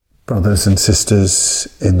Brothers and sisters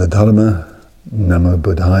in the Dhamma, Namo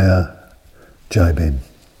Buddhaya, Jai Bhim.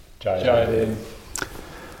 Jai Bhim.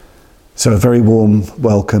 So a very warm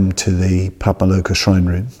welcome to the Padmavajra Shrine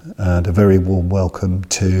Room, and a very warm welcome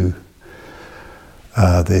to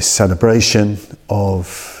this celebration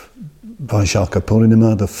of Vaishaka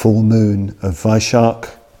Purnima, the full moon of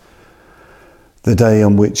Vaishak, the day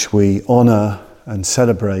on which we honour and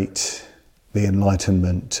celebrate the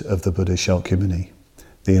enlightenment of the Buddha Shakyamuni,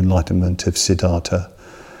 the enlightenment of Siddhartha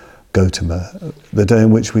Gautama, the day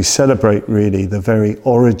in which we celebrate really the very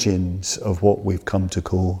origins of what we've come to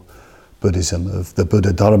call Buddhism, of the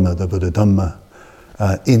Buddha Dharma, the Buddha Dhamma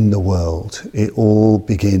in the world. It all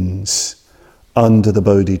begins under the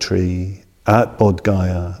Bodhi tree, at Bodh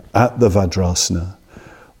Gaya, at the Vajrasana,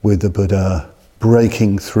 with the Buddha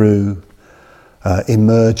breaking through,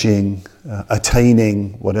 emerging,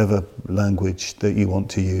 attaining, whatever language that you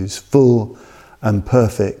want to use, full and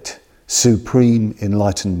perfect, supreme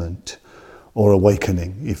enlightenment, or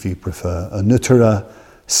awakening, if you prefer. Anuttara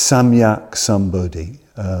Samyak Sambodhi,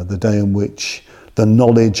 the day in which the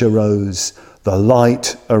knowledge arose, the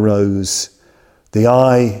light arose, the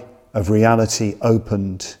eye of reality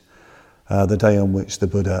opened, the day on which the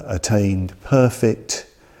Buddha attained perfect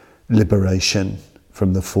liberation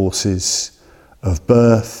from the forces of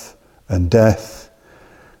birth and death,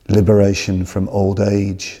 liberation from old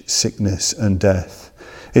age, sickness and death.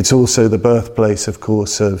 It's also the birthplace, of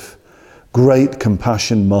course, of great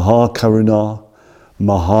compassion, Maha Karuna,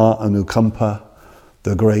 Maha Anukampa,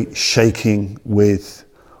 the great shaking with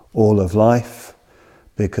all of life,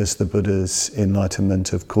 because the Buddha's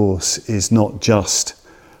enlightenment, of course, is not just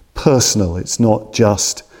personal, it's not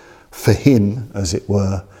just for him, as it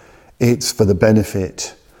were, it's for the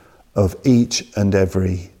benefit of each and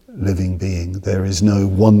every living being. There is no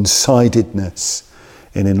one-sidedness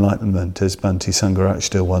in enlightenment, as Bhante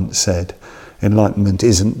Sangharakshita once said. Enlightenment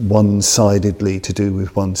isn't one-sidedly to do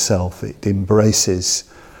with oneself, it embraces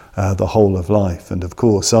the whole of life. And of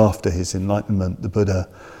course, after his enlightenment, the Buddha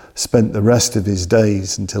spent the rest of his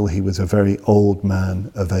days until he was a very old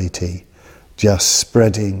man of 80, just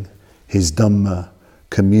spreading his Dhamma,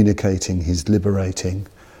 communicating his liberating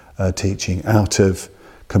teaching out of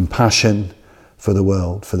compassion for the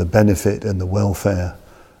world, for the benefit and the welfare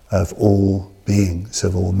of all beings,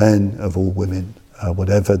 of all men, of all women,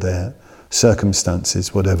 whatever their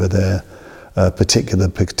circumstances, whatever their particular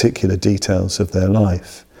details of their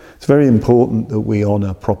life. It's very important that we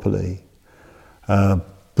honour properly Buddha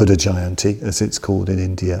Jayanti, as it's called in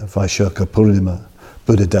India, Vaishaka Purnima,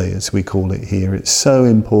 Buddha Day as we call it here. It's so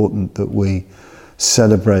important that we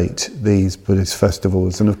celebrate these Buddhist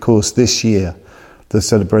festivals. And of course this year the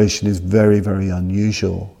celebration is very, very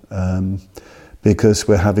unusual because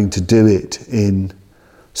we're having to do it in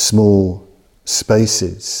small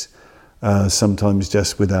spaces, sometimes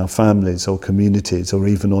just with our families or communities or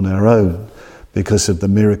even on our own. Because of the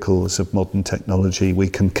miracles of modern technology, we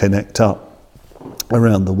can connect up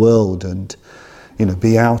around the world and,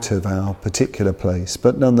 be out of our particular place.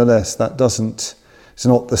 But nonetheless, it's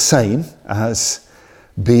not the same as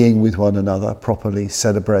being with one another, properly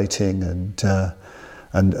celebrating and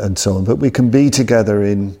so on. But we can be together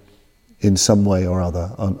in some way or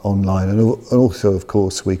other online, and also, of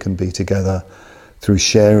course, we can be together through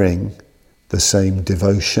sharing the same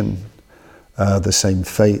devotion, the same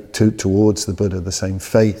faith towards the Buddha, the same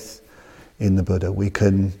faith in the Buddha. We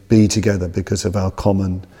can be together because of our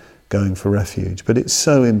common going for refuge. But it's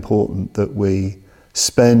so important that we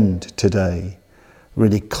spend today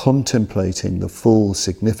really contemplating the full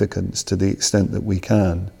significance, to the extent that we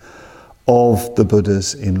can, of the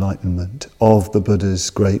Buddha's enlightenment, of the Buddha's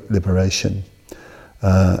great liberation.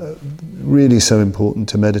 Really so important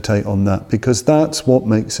to meditate on that, because that's what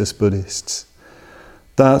makes us Buddhists.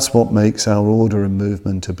 That's what makes our order and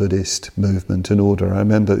movement a Buddhist movement and order. I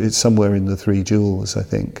remember it's somewhere in the Three Jewels, I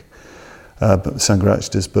think.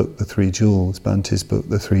 Sangharakshita's book, The Three Jewels, Bhante's book,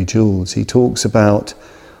 The Three Jewels. He talks about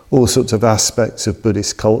all sorts of aspects of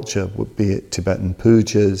Buddhist culture, be it Tibetan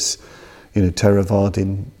pujas,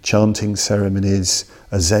 Theravadin chanting ceremonies,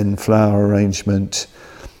 a Zen flower arrangement,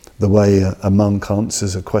 the way a monk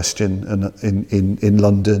answers a question in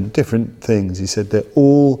London, different things. He said they're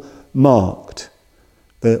all marked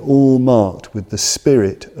with the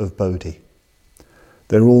spirit of Bodhi.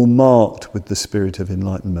 They're all marked with the spirit of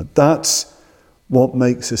enlightenment. That's what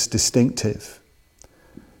makes us distinctive.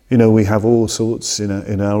 We have all sorts,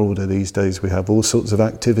 in our order these days, we have all sorts of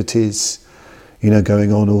activities,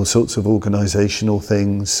 going on, all sorts of organisational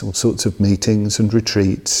things, all sorts of meetings and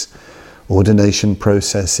retreats, ordination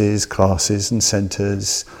processes, classes and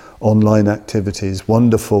centres, online activities,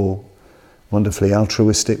 wonderful wonderfully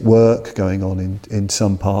altruistic work going on in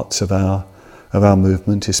some parts of our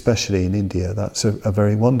movement, especially in India. That's a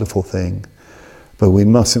very wonderful thing. But we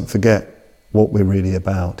mustn't forget what we're really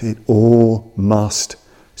about. It all must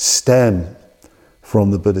stem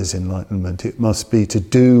from the Buddha's enlightenment. It must be to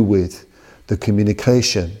do with the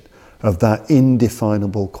communication of that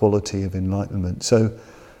indefinable quality of enlightenment. So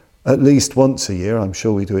at least once a year, I'm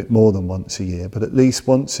sure we do it more than once a year, but at least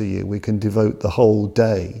once a year we can devote the whole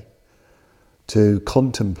day to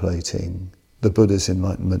contemplating the Buddha's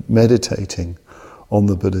enlightenment, meditating on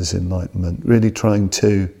the Buddha's enlightenment, really trying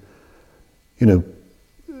to,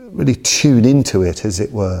 really tune into it, as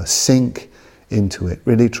it were, sink into it,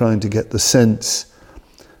 really trying to get the sense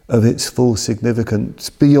of its full significance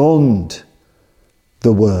beyond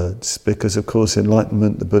the words, because of course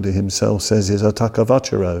enlightenment, the Buddha himself says, is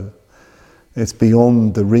atakavacharo. It's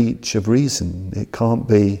beyond the reach of reason. It can't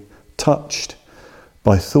be touched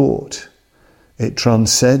by thought. It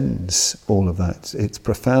transcends all of that. It's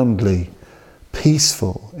profoundly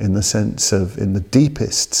peaceful in the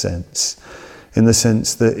deepest sense, in the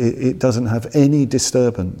sense that it doesn't have any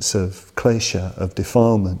disturbance of klesha, of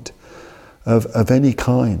defilement, of any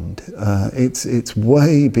kind. It's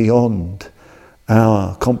way beyond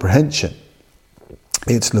our comprehension.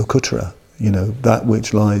 It's lokuttara, that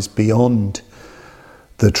which lies beyond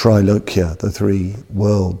the trilokya, the three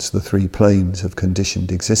worlds, the three planes of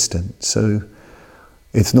conditioned existence. So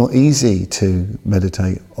it's not easy to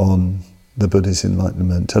meditate on the Buddha's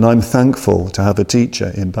enlightenment. And I'm thankful to have a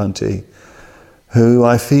teacher in Bhante who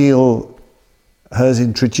I feel has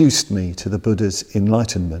introduced me to the Buddha's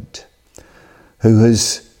enlightenment, who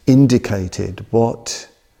has indicated what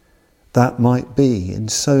that might be in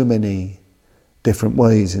so many different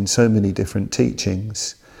ways, in so many different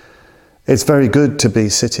teachings. It's very good to be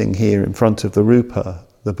sitting here in front of the Rupa,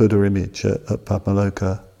 the Buddha image at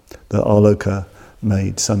Padmavajra, that Aloka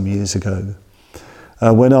made some years ago.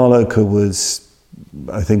 When Aloka was,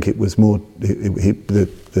 I think it was more,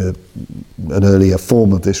 an earlier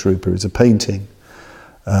form of this Rupa is a painting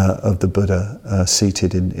of the Buddha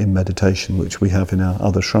seated in meditation, which we have in our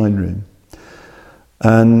other shrine room.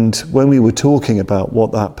 And when we were talking about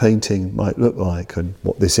what that painting might look like and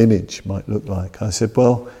what this image might look like, I said,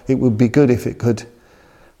 well, it would be good if it could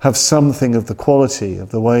have something of the quality of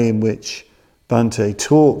the way in which Bhante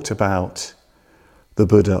talked about the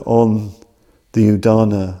Buddha on the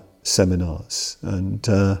Udana seminars. And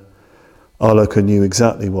Aloka knew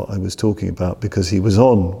exactly what I was talking about because he was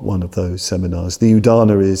on one of those seminars. The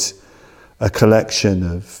Udana is a collection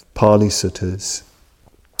of Pali suttas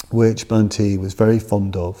which Bhante was very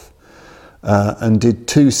fond of, and did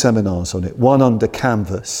 2 seminars on it. One under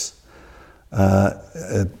canvas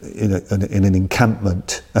in an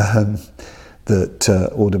encampment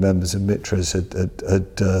that all the members of Mitras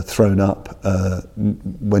had thrown up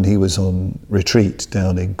when he was on retreat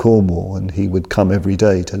down in Cornwall, and he would come every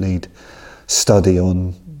day to lead study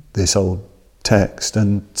on this old text.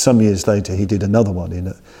 And some years later he did another one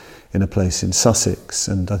in a place in Sussex,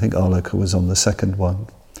 and I think Aloka was on the second one.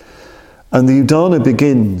 And the Udana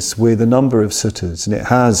begins with a number of suttas, and it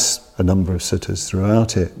has a number of suttas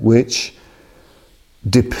throughout it, which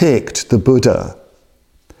depict the Buddha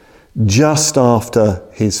just after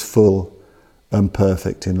his full and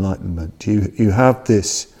perfect enlightenment. You have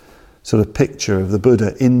this sort of picture of the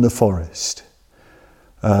Buddha in the forest.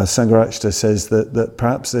 Sangharakshita says that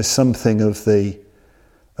perhaps there's something of the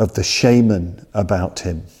shaman about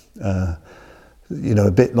him.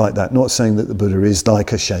 A bit like that. Not saying that the Buddha is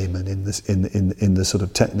like a shaman in the sort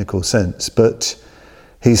of technical sense, but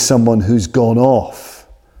he's someone who's gone off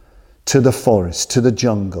to the forest, to the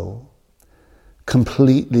jungle,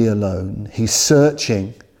 completely alone. He's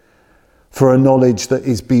searching for a knowledge that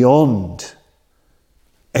is beyond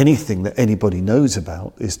anything that anybody knows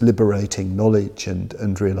about, is liberating knowledge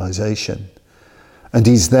and realization. And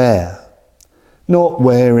he's there, not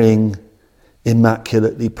wearing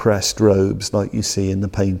immaculately pressed robes like you see in the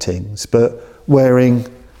paintings, but wearing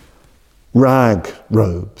rag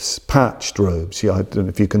robes, patched robes. I don't know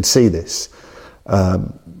if you can see this,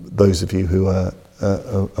 those of you who are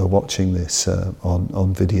watching this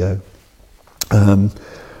on video.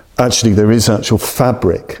 Actually, there is actual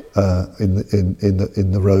fabric in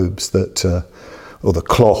the robes that, or the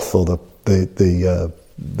cloth, or the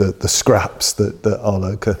scraps that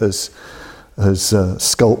Aloka has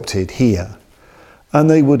sculpted here. And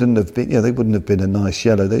they wouldn't have been a nice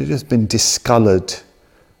yellow. They'd just been discoloured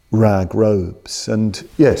rag robes. And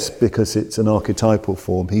yes, because it's an archetypal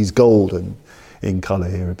form, he's golden in colour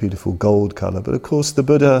here, a beautiful gold colour. But of course the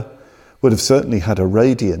Buddha would have certainly had a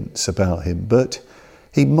radiance about him, but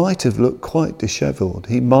he might have looked quite dishevelled.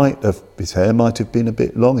 His hair might have been a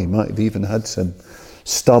bit long. He might have even had some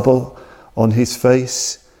stubble on his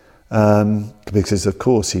face, because of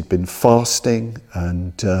course he'd been fasting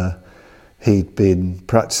and he'd been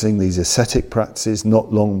practicing these ascetic practices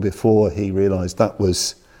not long before he realised that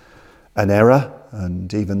was an error.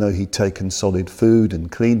 And even though he'd taken solid food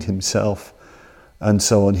and cleaned himself and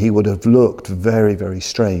so on, he would have looked very, very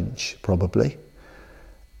strange, probably.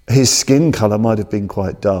 His skin colour might have been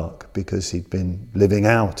quite dark because he'd been living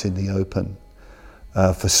out in the open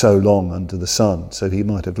for so long under the sun. So he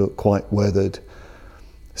might have looked quite weathered.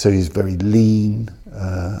 So he's very lean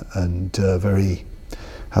and very,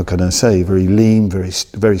 how can I say, very lean,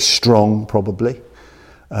 very strong probably,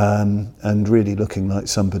 and really looking like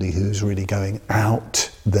somebody who's really going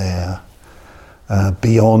out there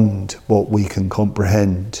beyond what we can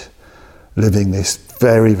comprehend, living this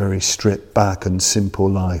very, very stripped back and simple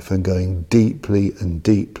life and going deeply and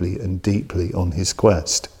deeply and deeply on his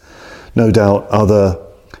quest. No doubt other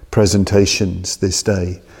presentations this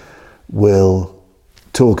day will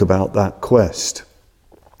talk about that quest.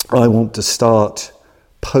 I want to start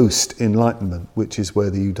post-enlightenment, which is where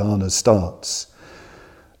the Udana starts.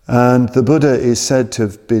 And the Buddha is said to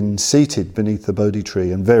have been seated beneath the Bodhi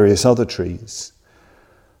tree and various other trees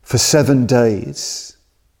for 7 days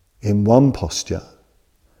in one posture,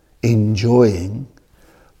 enjoying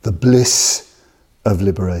the bliss of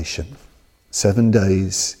liberation. 7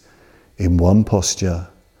 days in one posture,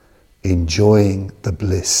 enjoying the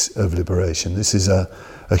bliss of liberation. This is a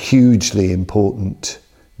hugely important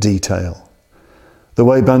detail. The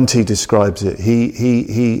way Bhante describes it,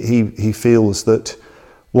 he feels that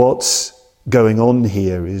what's going on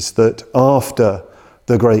here is that after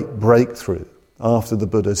the great breakthrough, after the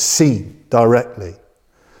Buddha's seen directly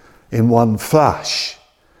in one flash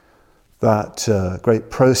that great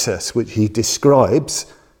process which he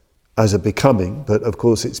describes as a becoming, but of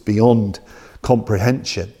course it's beyond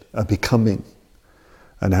comprehension, a becoming,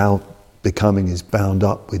 and how becoming is bound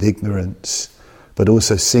up with ignorance, but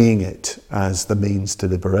also seeing it as the means to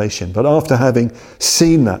liberation. But after having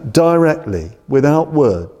seen that directly, without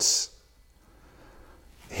words,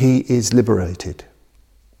 he is liberated.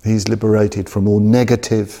 He's liberated from all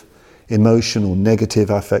negative emotion or negative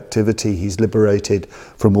affectivity. He's liberated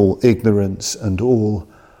from all ignorance and all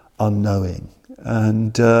unknowing.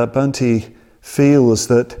 And Bhante feels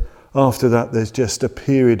that after that there's just a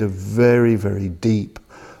period of very, very deep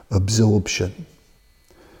absorption.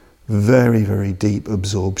 Very, very deep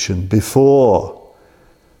absorption before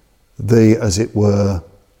the, as it were,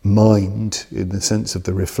 mind, in the sense of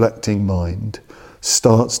the reflecting mind,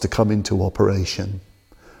 starts to come into operation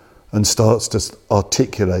and starts to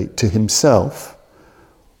articulate to himself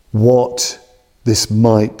what this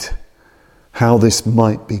might, how this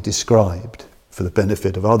might be described for the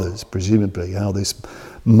benefit of others, presumably, how this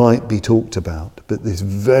might be talked about. But this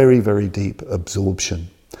very, very deep absorption.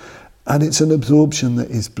 And it's an absorption that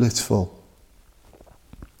is blissful.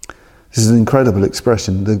 This is an incredible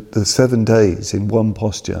expression. The 7 days in one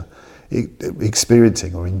posture,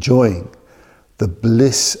 experiencing or enjoying the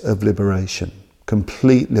bliss of liberation,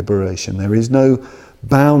 complete liberation. There is no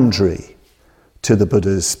boundary to the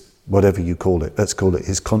Buddha's, whatever you call it, let's call it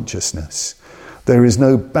his consciousness. There is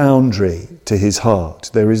no boundary to his heart.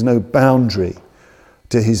 There is no boundary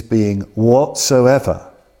to his being whatsoever.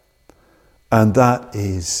 And that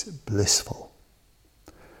is blissful.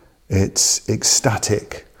 It's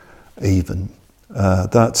ecstatic, even.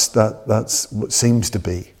 That's what seems to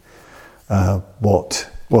be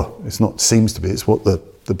it's not seems to be, it's what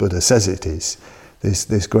the Buddha says it is.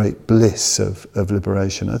 This great bliss of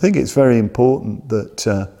liberation. I think it's very important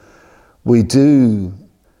that we do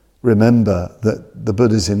remember that the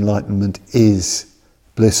Buddha's enlightenment is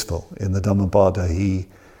blissful. In the Dhammapada, he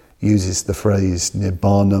uses the phrase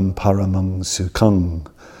Nibbānam Paramang Sukhang.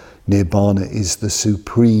 Nibbāna is the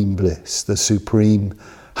supreme bliss, the supreme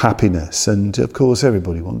happiness. And of course,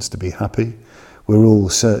 everybody wants to be happy. We're all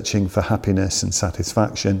searching for happiness and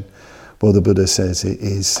satisfaction. Well, the Buddha says it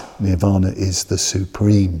is, Nirvana is the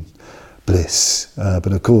supreme bliss.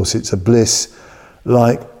 But of course, it's a bliss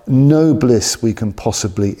like no bliss we can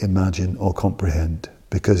possibly imagine or comprehend,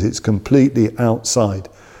 because it's completely outside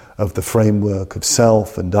of the framework of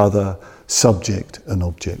self and other, subject and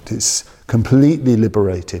object. It's completely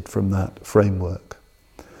liberated from that framework.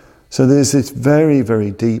 So there's this very,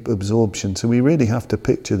 very deep absorption. So we really have to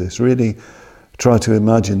picture this, really try to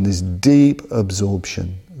imagine this deep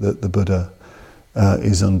absorption that the Buddha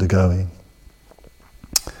is undergoing.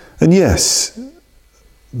 And yes,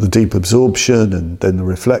 the deep absorption and then the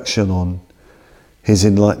reflection on his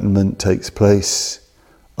enlightenment takes place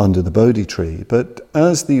under the Bodhi tree. But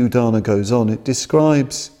as the Udana goes on, it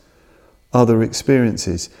describes other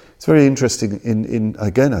experiences. It's very interesting,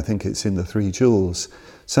 again, I think it's in the Three Jewels,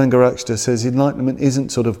 Sangharakshita says enlightenment isn't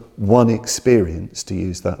sort of one experience, to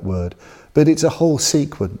use that word, but it's a whole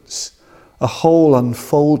sequence, a whole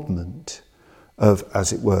unfoldment of,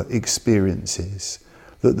 as it were, experiences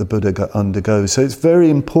that the Buddha undergoes. So it's very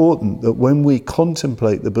important that when we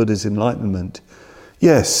contemplate the Buddha's enlightenment,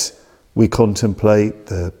 yes, we contemplate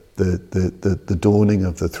the dawning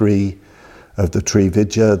of the Trividya,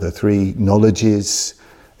 the three knowledges.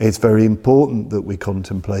 It's very important that we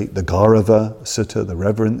contemplate the Gaurava Sutta, the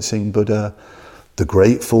reverencing Buddha, the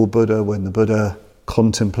grateful Buddha when the Buddha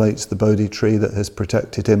contemplates the Bodhi tree that has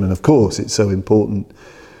protected him. And of course, it's so important,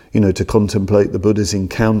 to contemplate the Buddha's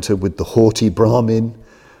encounter with the haughty Brahmin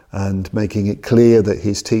and making it clear that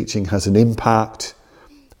his teaching has an impact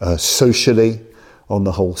socially on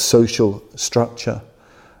the whole social structure,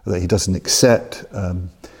 that he doesn't accept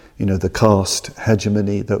the caste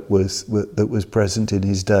hegemony that was present in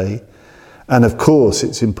his day. And of course,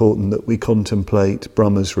 it's important that we contemplate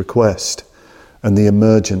Brahma's request and the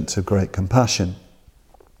emergence of great compassion.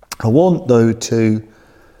 I want, though, to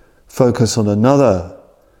focus on another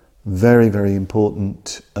very, very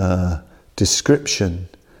important description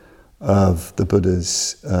of the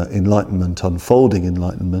Buddha's enlightenment, unfolding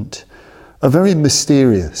enlightenment, a very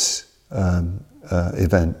mysterious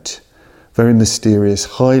event. Very mysterious,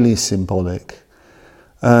 highly symbolic.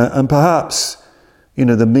 And perhaps,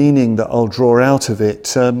 the meaning that I'll draw out of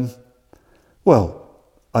it, I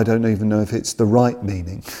don't even know if it's the right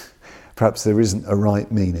meaning. Perhaps there isn't a right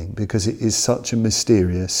meaning, because it is such a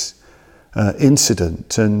mysterious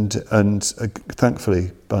incident. And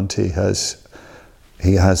thankfully, Bhante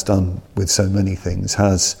has done with so many things,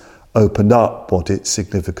 has opened up what its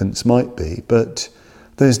significance might be. But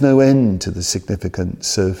there's no end to the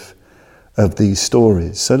significance of these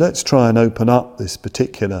stories. So let's try and open up this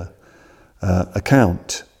particular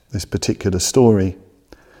account, this particular story.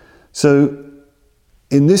 So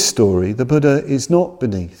in this story, the Buddha is not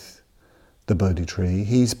beneath the Bodhi tree,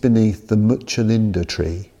 he's beneath the Mucalinda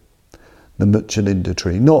tree. The Mucalinda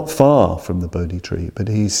tree, not far from the Bodhi tree, but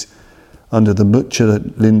he's under the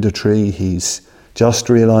Mucalinda tree, he's just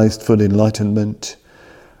realized full enlightenment,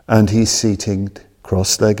 and he's seated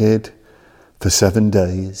cross-legged for 7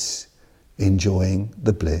 days, enjoying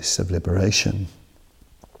the bliss of liberation.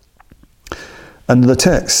 And the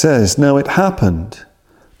text says, "Now it happened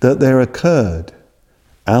that there occurred,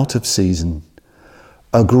 out of season,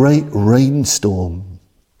 a great rainstorm,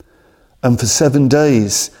 and for 7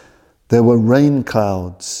 days there were rain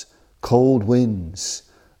clouds, cold winds,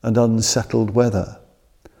 and unsettled weather."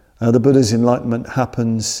 Now the Buddha's enlightenment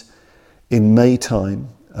happens in May time,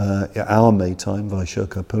 our May time,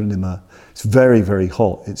 Vaishakha Purnima. It's very, very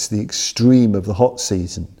hot. It's the extreme of the hot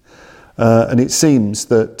season. And it seems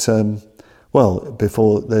that,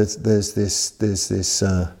 before there's this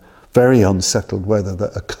very unsettled weather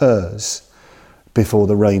that occurs before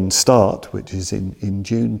the rains start, which is in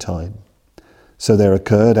June time. So there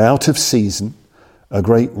occurred, out of season, a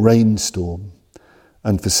great rainstorm.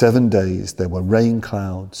 And for 7 days there were rain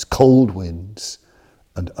clouds, cold winds,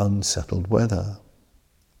 and unsettled weather.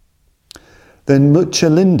 Then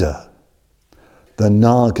Mucalinda, the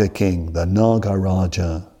Naga King, the Naga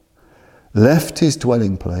Raja, left his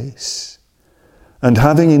dwelling place, and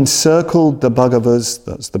having encircled the Bhagavas,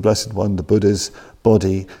 that's the Blessed One, the Buddha's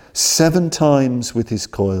body, 7 times with his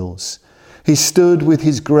coils, he stood with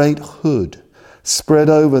his great hood spread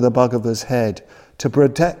over the Bhagava's head to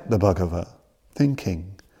protect the Bhagava, thinking,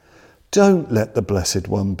 "Don't let the Blessed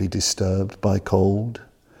One be disturbed by cold.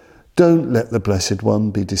 Don't let the Blessed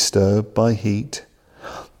One be disturbed by heat.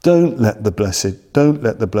 Don't let the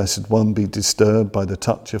Blessed One be disturbed by the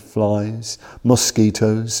touch of flies,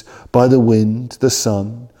 mosquitoes, by the wind, the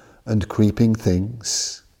sun, and creeping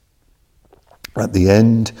things." At the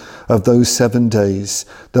end of those 7 days,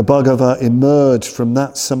 the Bhagava emerged from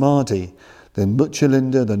that samadhi. Then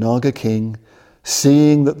Mucalinda, the Naga King,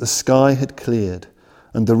 seeing that the sky had cleared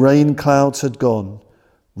and the rain clouds had gone,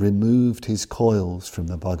 removed his coils from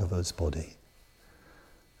the Bhagava's body.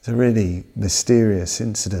 It's a really mysterious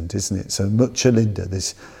incident, isn't it? So Mucalinda,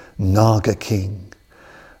 this Naga King,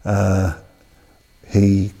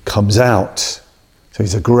 he comes out. So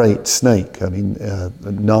he's a great snake. I mean,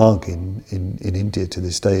 Nag in India to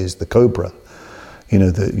this day is the cobra.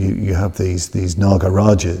 You have these Naga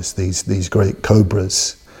Rajas, these great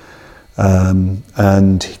cobras.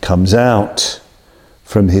 And he comes out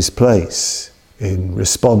from his place in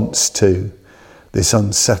response to this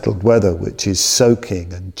unsettled weather, which is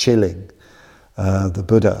soaking and chilling the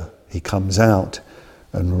Buddha. He comes out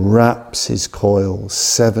and wraps his coils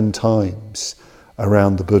 7 times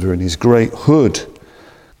around the Buddha, and his great hood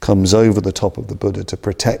comes over the top of the Buddha to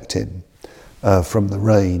protect him from the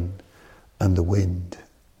rain and the wind.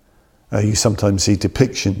 You sometimes see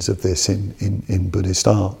depictions of this in Buddhist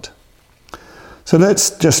art. So let's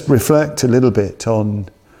just reflect a little bit on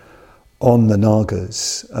the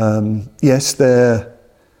Nagas. Yes, they're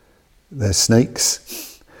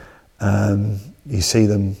snakes. You see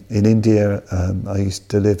them in India. I used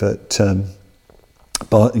to live at, go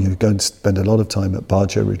and spend a lot of time at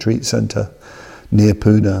Bhaja Retreat Centre near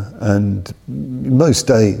Pune, and most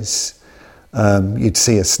days you'd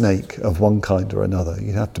see a snake of one kind or another.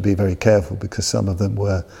 You'd have to be very careful because some of them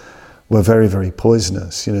were very, very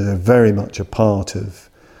poisonous. They're very much a part of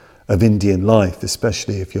Indian life,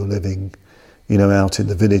 especially if you're living, out in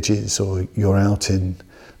the villages, or you're out in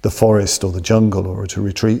the forest or the jungle or at a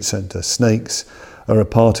retreat centre. Snakes are a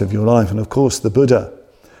part of your life. And of course the Buddha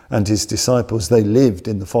and his disciples, they lived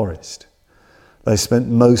in the forest. They spent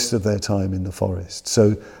most of their time in the forest.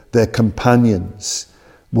 So their companions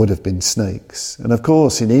would have been snakes. And of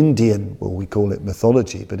course in Indian, we call it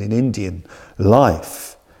mythology, but in Indian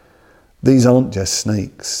life, these aren't just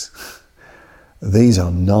snakes. These are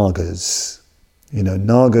Nagas.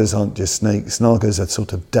 Nagas aren't just snakes. Nagas are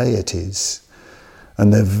sort of deities.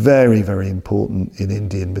 And they're very, very important in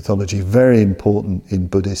Indian mythology, very important in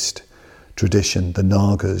Buddhist tradition, the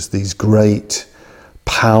Nagas, these great,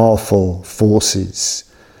 powerful forces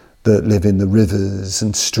that live in the rivers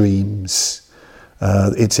and streams.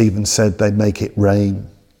 It's even said they make it rain.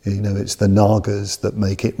 It's the Nagas that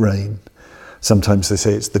make it rain. Sometimes they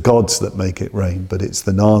say it's the gods that make it rain, but it's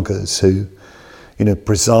the Nagas who,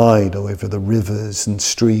 preside over the rivers and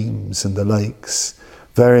streams and the lakes,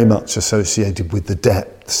 very much associated with the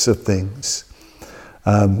depths of things.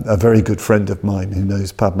 A very good friend of mine who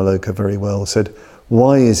knows Padmaloka very well said,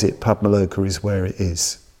 "Why is it Padmaloka is where it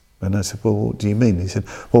is?" And I said, "Well, what do you mean?" He said,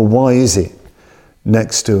 "Well, why is it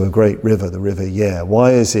next to a great river, the River Yare?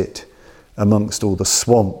 Why is it amongst all the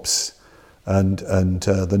swamps and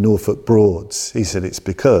the Norfolk Broads?" He said, "It's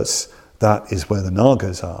because that is where the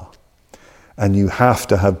Nagas are. And you have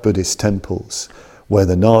to have Buddhist temples where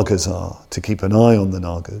the Nagas are to keep an eye on the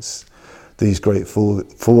Nagas, these great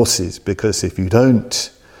forces, because if you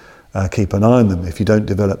don't keep an eye on them, if you don't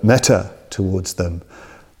develop metta towards them,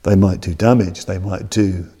 they might do damage, they might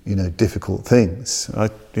do, difficult things."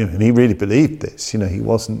 And he really believed this, he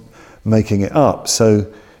wasn't making it up. So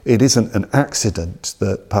it isn't an accident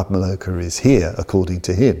that Padmaloka is here, according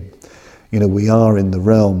to him. We are in the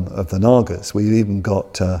realm of the Nagas. We've even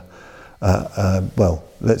got,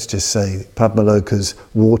 let's just say Padmaloka's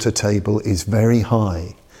water table is very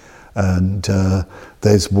high, and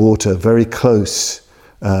there's water very close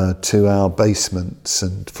to our basements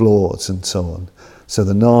and floors and so on. So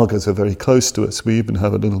the Nagas are very close to us. We even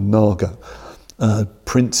have a little Naga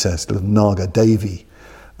princess, little Naga Devi,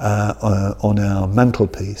 on our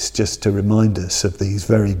mantelpiece, just to remind us of these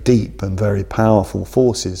very deep and very powerful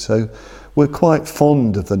forces. So we're quite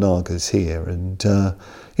fond of the Nagas here, and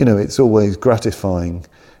it's always gratifying,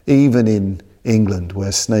 even in England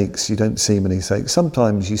where snakes, you don't see many snakes.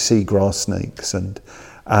 Sometimes you see grass snakes and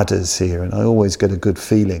adders here, and I always get a good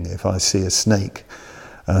feeling if I see a snake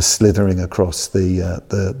slithering across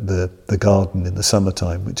the garden in the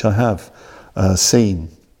summertime, which I have seen.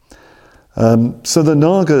 So the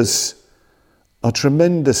Nagas are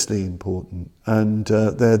tremendously important, and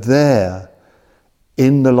they're there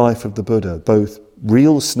in the life of the Buddha, both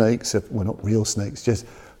real snakes, not real snakes, just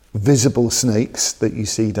visible snakes that you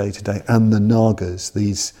see day to day, and the Nagas,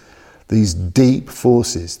 these deep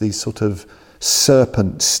forces, these sort of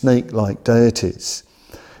serpent, snake-like deities.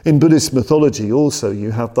 In Buddhist mythology also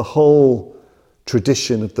you have the whole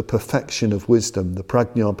tradition of the perfection of wisdom, the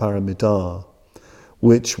prajna paramita,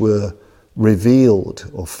 which were revealed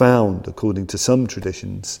or found, according to some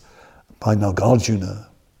traditions, by Nagarjuna.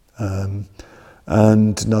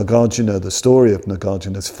 And Nagarjuna, the story of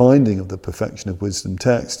Nagarjuna's finding of the perfection of wisdom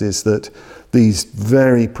text is that these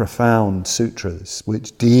very profound sutras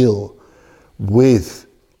which deal with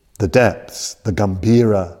the depths, the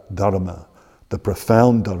Gambhira Dharma, the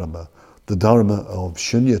profound Dharma, the Dharma of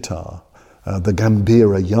Shunyata, the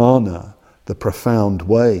Gambhira Jnana, the profound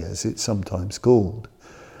way as it's sometimes called,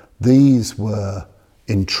 these were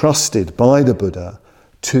entrusted by the Buddha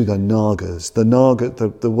to the Nagas.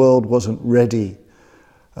 The world wasn't ready,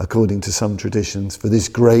 according to some traditions, for this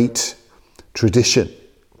great tradition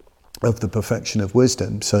of the perfection of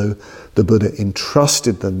wisdom. So the Buddha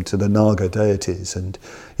entrusted them to the Naga deities, and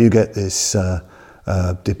you get this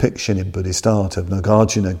depiction in Buddhist art of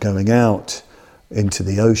Nagarjuna going out into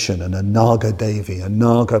the ocean, and a Naga Devi, a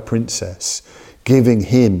Naga princess, giving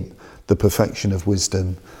him the perfection of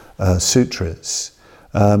wisdom sutras.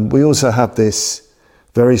 We also have this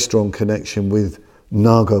very strong connection with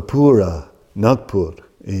Nagpur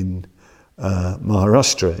in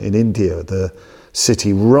Maharashtra in India, the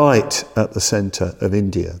city right at the centre of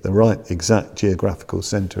India, the right exact geographical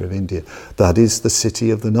centre of India. That is the city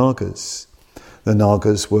of the Nagas. The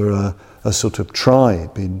Nagas were a sort of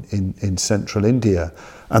tribe in central India,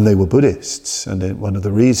 and they were Buddhists. And one of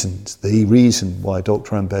the reason why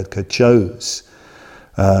Dr. Ambedkar chose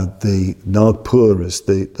the Nagpur as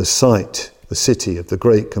the site, the city of the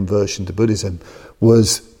great conversion to Buddhism,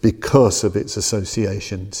 was because of its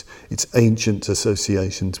associations, its ancient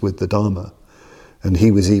associations with the Dhamma. And he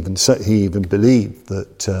even believed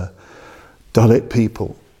that Dalit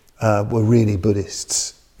people were really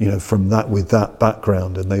Buddhists, with that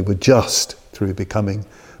background, and they were just through becoming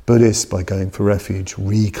Buddhists by going for refuge,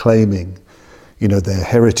 reclaiming, their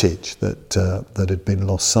heritage that had been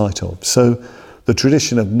lost sight of. So the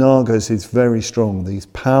tradition of Nagas is very strong. These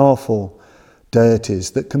powerful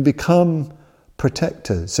deities that can become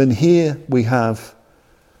protectors, and here we have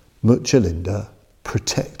Mucalinda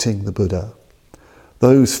protecting the Buddha.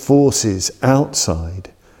 Those forces outside,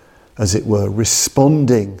 as it were,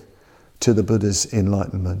 responding to the Buddha's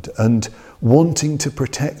enlightenment and wanting to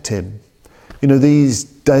protect him. These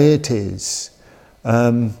deities,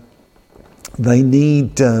 they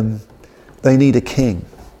need a king.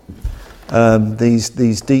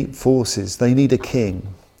 These deep forces, they need a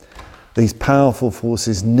king. These powerful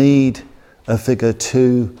forces need a figure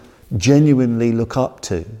to genuinely look up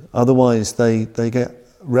to. Otherwise, they get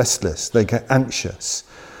restless, they get anxious.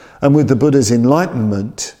 And with the Buddha's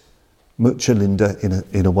enlightenment, Mucalinda,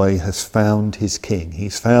 in a way, has found his king.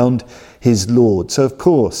 He's found his Lord. So, of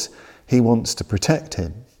course, he wants to protect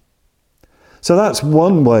him. So that's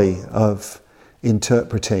one way of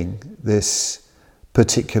interpreting this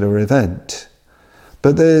particular event.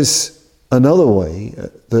 But there's another way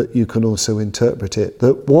that you can also interpret it,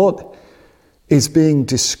 that what is being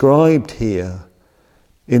described here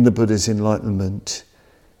in the Buddha's enlightenment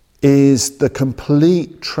is the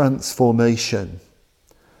complete transformation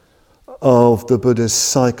of the Buddha's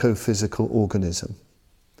psychophysical organism.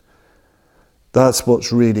 That's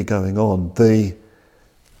what's really going on.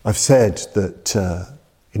 I've said that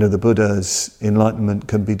the Buddha's enlightenment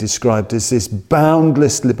can be described as this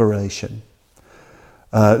boundless liberation.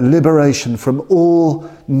 Liberation from all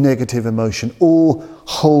negative emotion, all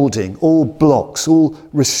holding, all blocks, all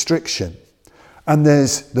restriction. And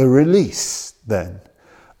there's the release then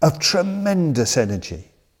of tremendous energy.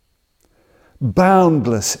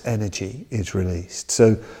 Boundless energy is released.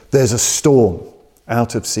 So there's a storm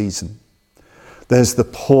out of season. There's the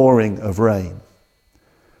pouring of rain.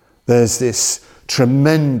 There's this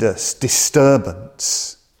tremendous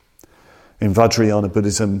disturbance. In Vajrayana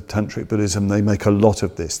Buddhism, Tantric Buddhism, they make a lot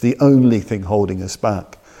of this. The only thing holding us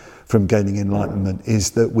back from gaining enlightenment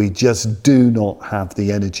is that we just do not have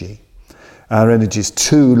the energy. Our energy is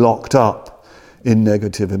too locked up in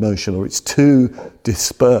negative emotion, or it's too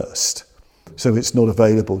dispersed, so it's not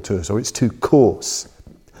available to us, or it's too coarse.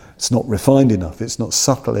 It's not refined enough, it's not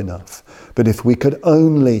subtle enough. But if we could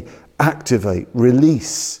only activate,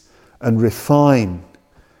 release, and refine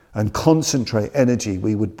and concentrate energy,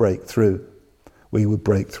 we would break through. We would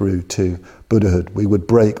break through to Buddhahood. We would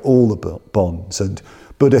break all the bonds. And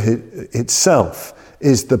Buddhahood itself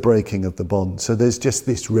is the breaking of the bonds. So there's just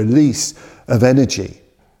this release of energy.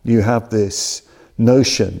 You have this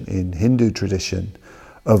notion in Hindu tradition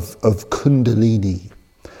of Kundalini,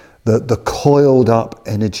 the coiled up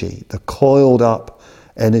energy,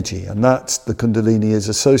 and that's the Kundalini is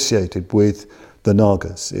associated with the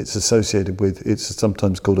Nagas. It's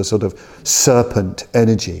sometimes called a sort of serpent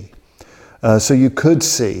energy. So you could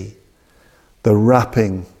see the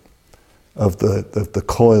wrapping of the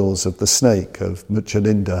coils of the snake of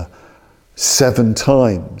Mucalinda 7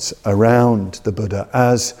 times around the Buddha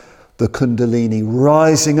as the Kundalini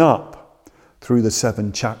rising up through the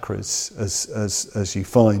 7 chakras as you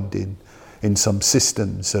find in some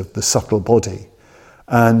systems of the subtle body.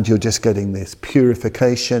 And you're just getting this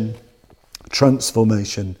purification,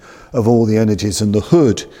 transformation of all the energies, and the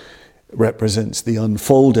hood represents the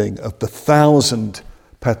unfolding of the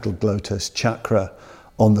 1,000-petaled lotus chakra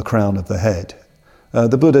on the crown of the head.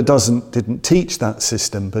 The Buddha didn't teach that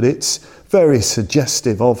system, but it's very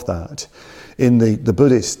suggestive of that. In the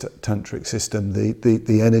Buddhist tantric system,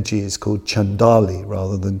 the energy is called Chandali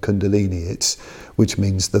rather than Kundalini, which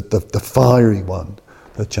means that the fiery one,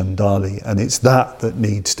 the Chandali, and it's that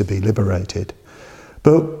needs to be liberated.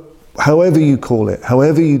 But however you call it,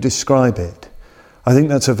 however you describe it, I think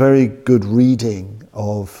that's a very good reading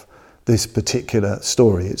of this particular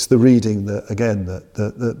story. It's the reading that, again, that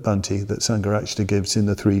Bhante, that Sangharakshita gives in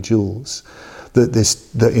the Three Jewels,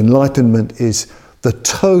 that enlightenment is the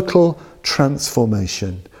total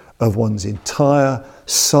transformation of one's entire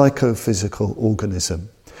psychophysical organism.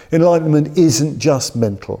 Enlightenment isn't just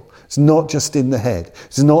mental. It's not just in the head.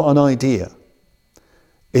 It's not an idea.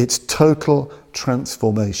 It's total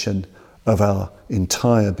transformation of our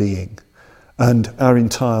entire being. And our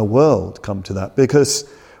entire world come to that, because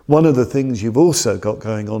one of the things you've also got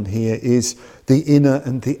going on here is the inner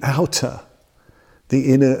and the outer.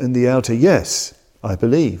 The inner and the outer. Yes, I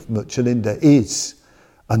believe Mucalinda is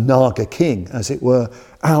a Naga King, as it were,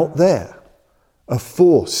 out there, a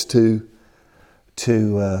force to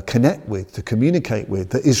connect with, to communicate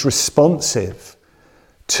with, that is responsive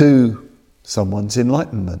to someone's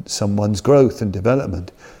enlightenment, someone's growth and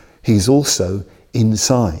development. He's also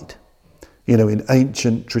inside. You know, in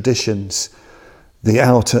ancient traditions, the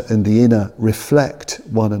outer and the inner reflect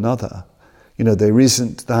one another. You know, there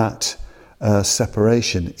isn't that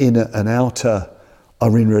separation. Inner and outer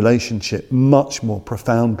are in relationship much more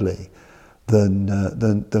profoundly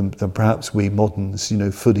than perhaps we moderns,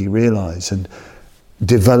 fully realise. And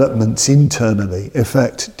developments internally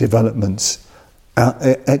affect developments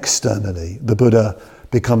externally. The Buddha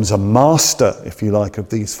becomes a master, if you like, of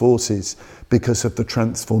these forces because of the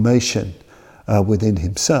transformation within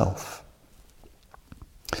himself.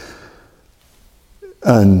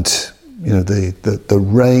 And the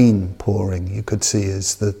rain pouring, you could see,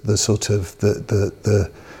 as the sort of the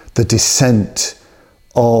descent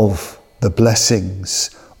of the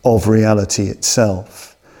blessings of reality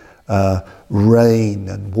itself. Rain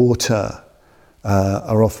and water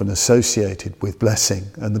are often associated with blessing,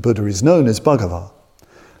 and the Buddha is known as Bhagava,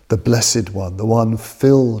 the blessed one, the one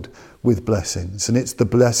filled with blessings, and it's the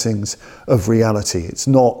blessings of reality. It's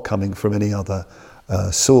not coming from any other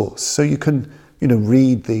source. So you can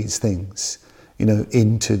read these things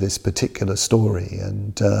into this particular story,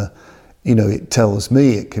 and it tells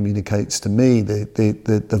me, it communicates to me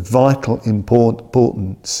the vital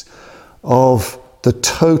importance of the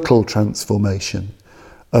total transformation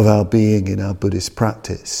of our being in our Buddhist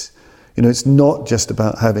practice. It's not just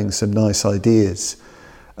about having some nice ideas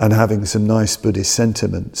and having some nice Buddhist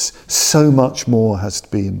sentiments. So much more has to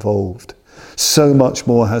be involved. So much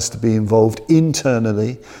more has to be involved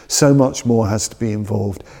internally. So much more has to be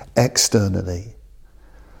involved externally.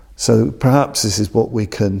 So perhaps this is what we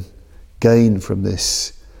can gain from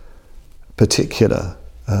this particular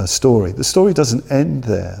story. The story doesn't end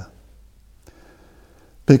there,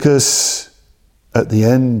 because at the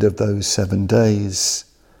end of those 7 days,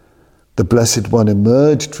 the Blessed One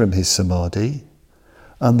emerged from his samadhi,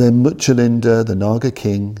 and then Mucalinda, the Naga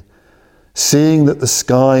King, seeing that the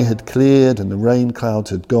sky had cleared and the rain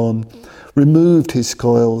clouds had gone, removed his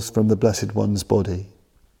coils from the Blessed One's body,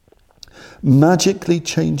 magically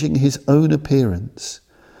changing his own appearance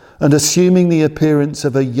and assuming the appearance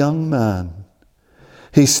of a young man.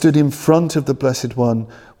 He stood in front of the Blessed One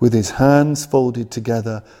with his hands folded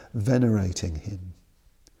together, venerating him.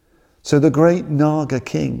 So the great Naga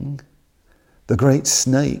King, the great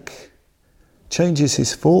snake, changes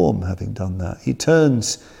his form having done that. He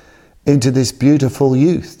turns into this beautiful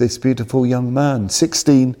youth, this beautiful young man,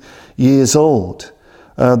 16 years old.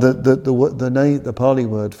 The Pali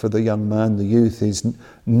word for the young man, the youth, is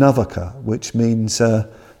Navaka, which means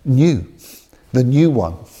new, the new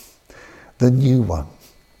one, the new one,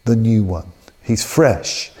 the new one. He's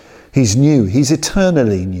fresh, he's new, he's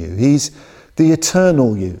eternally new, he's the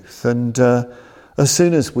eternal youth. And as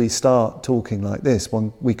soon as we start talking like this,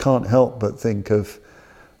 we can't help but think of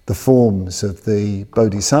the forms of the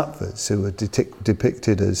bodhisattvas who are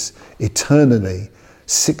depicted as eternally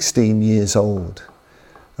 16 years old.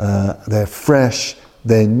 They're fresh,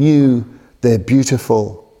 they're new, they're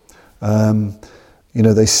beautiful.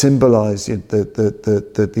 They symbolise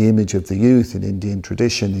the image of the youth in Indian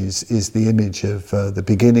tradition is the image of the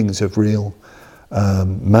beginnings of real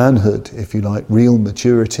manhood, if you like, real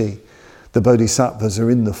maturity. The bodhisattvas are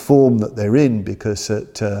in the form that they're in because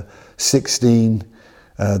at 16,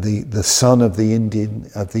 the son of the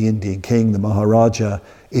Indian king, the Maharaja,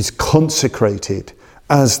 is consecrated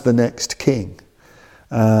as the next king.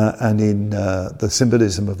 And in the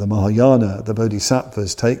symbolism of the Mahayana, the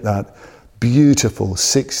bodhisattvas take that beautiful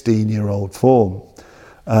 16-year-old form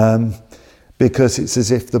because it's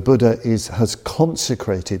as if the Buddha has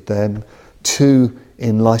consecrated them to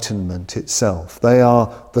enlightenment itself. They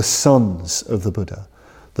are the sons of the Buddha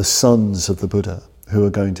who are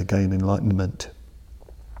going to gain enlightenment.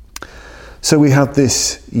 So we have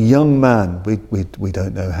this young man. We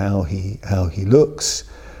don't know how he looks,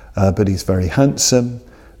 but he's very handsome,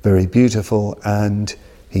 very beautiful, and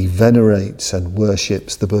he venerates and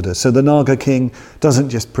worships the Buddha. So the Naga King doesn't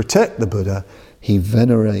just protect the Buddha, he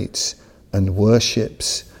venerates and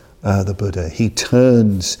worships the Buddha. He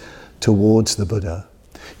turns towards the Buddha.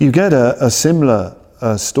 You get a similar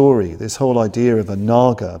story, this whole idea of a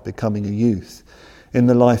Naga becoming a youth, in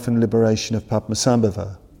the life and liberation of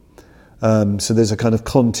Padmasambhava. So there's a kind of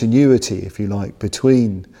continuity, if you like,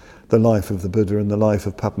 between the life of the Buddha and the life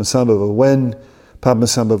of Padmasambhava. When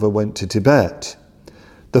Padmasambhava went to Tibet,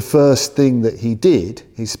 the first thing that he did,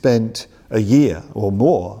 he spent a year or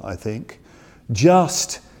more, I think,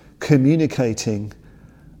 just communicating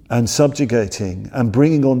and subjugating and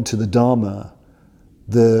bringing onto the Dhamma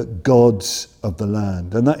the gods of the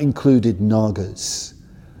land. And that included Nagas,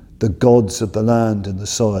 the gods of the land and the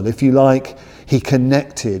soil. If you like, he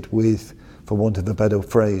connected with, for want of a better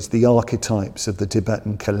phrase, the archetypes of the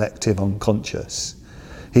Tibetan collective unconscious.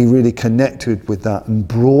 He really connected with that and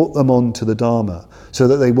brought them onto the Dhamma so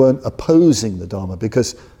that they weren't opposing the Dhamma,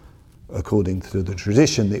 because according to the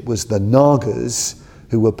tradition, it was the Nagas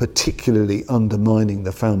who were particularly undermining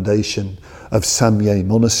the foundation of Samye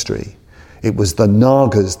Monastery. It was the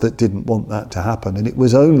Nagas that didn't want that to happen, and it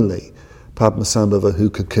was only Padmasambhava who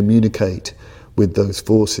could communicate with those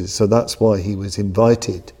forces. So that's why he was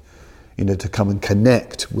invited, to come and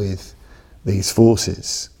connect with these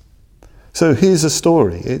forces. So here's a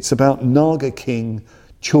story. It's about Naga King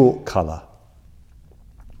chalk colour.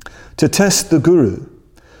 To test the Guru,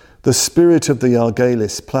 the spirit of the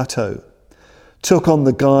Argalis plateau took on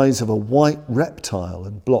the guise of a white reptile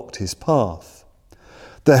and blocked his path.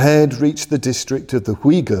 The head reached the district of the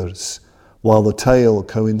Uyghurs, while the tail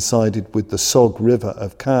coincided with the Sog River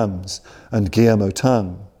of Khams and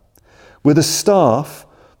Gyamotang. With a staff,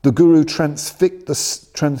 the Guru transfixed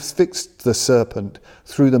the serpent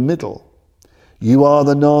through the middle. You are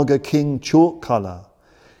the Naga King chalk colour,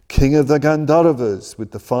 king of the Gandharvas with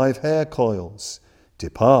the 5 hair coils.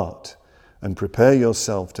 Depart and prepare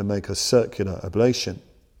yourself to make a circular oblation.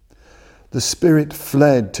 The spirit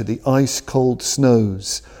fled to the ice-cold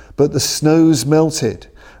snows, but the snows melted,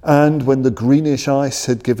 and when the greenish ice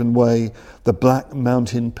had given way, the black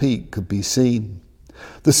mountain peak could be seen.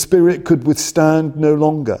 The spirit could withstand no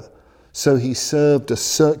longer, so he served a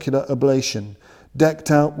circular oblation, decked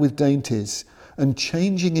out with dainties, and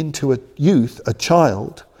changing into a youth, a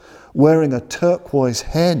child, wearing a turquoise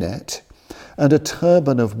hairnet and a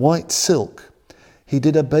turban of white silk, he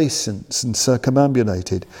did obeisance and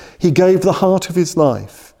circumambulated. He gave the heart of his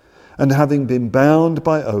life, and having been bound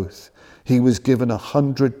by oath, he was given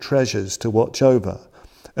 100 treasures to watch over.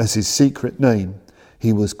 As his secret name,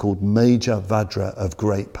 he was called Major Vajra of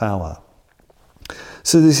great power.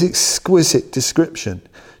 So this exquisite description,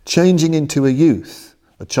 changing into a youth,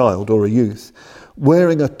 a child or a youth,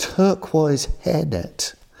 wearing a turquoise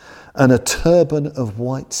hairnet and a turban of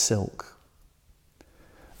white silk.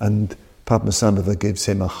 And Padmasambhava gives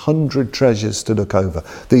him 100 treasures to look over.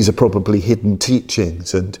 These are probably hidden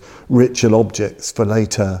teachings and ritual objects for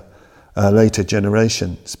later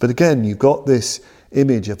generations. But again, you've got this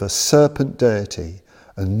image of a serpent deity,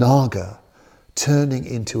 a Naga, turning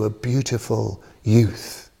into a beautiful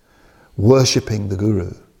youth, worshipping the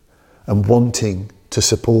Guru and wanting to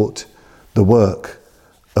support the work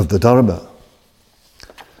of the Dharma.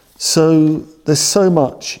 So there's so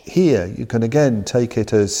much here. You can again take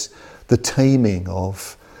it as the taming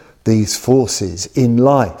of these forces in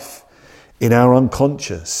life, in our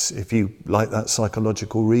unconscious, if you like that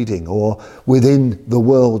psychological reading, or within the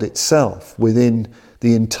world itself, within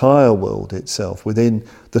the entire world itself, within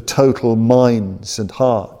the total minds and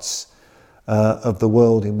hearts of the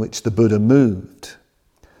world in which the Buddha moved.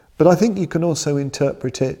 But I think you can also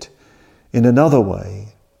interpret it in another way.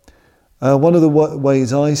 One of the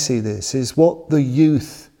ways I see this is what the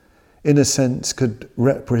youth, in a sense, could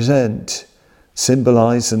represent,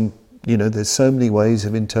 symbolize, and there's so many ways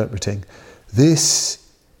of interpreting.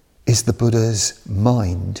 This is the Buddha's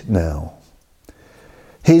mind now.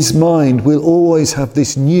 His mind will always have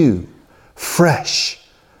this new, fresh,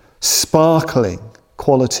 sparkling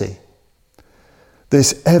quality,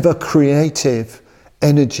 this ever creative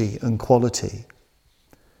energy and quality.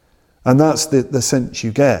 And that's the sense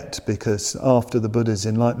you get, because after the Buddha's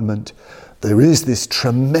enlightenment, there is this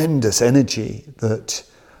tremendous energy that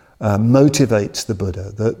motivates the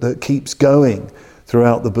Buddha, that keeps going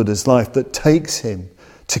throughout the Buddha's life, that takes him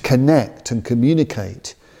to connect and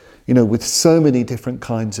communicate, with so many different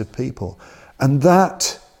kinds of people. And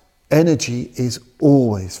that energy is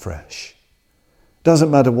always fresh. Doesn't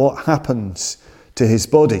matter what happens to his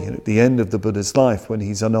body. And at the end of the Buddha's life, when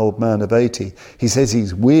he's an old man of 80, he says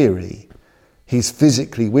he's weary. He's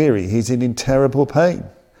physically weary. He's in terrible pain.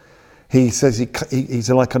 He says he's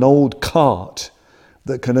like an old cart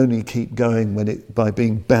that can only keep going by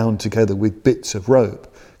being bound together with bits of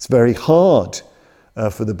rope. It's very hard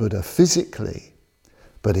for the Buddha physically,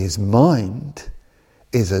 but his mind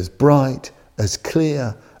is as bright, as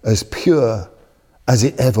clear, as pure as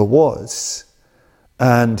it ever was.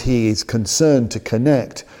 And he is concerned to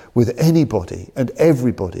connect with anybody and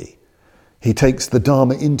everybody. He takes the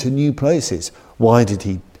Dhamma into new places. Why did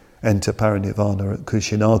he enter Parinirvana at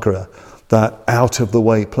Kushinagara, that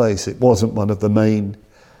out-of-the-way place? It wasn't one of the main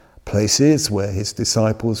places where his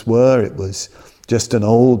disciples were. It was just an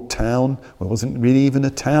old town. Well, it wasn't really even a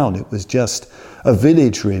town. It was just a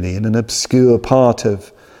village, really, in an obscure part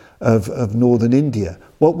of northern India.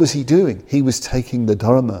 What was he doing? He was taking the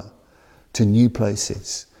Dharma to new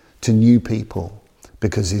places, to new people,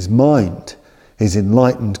 because his mind, his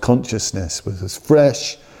enlightened consciousness was as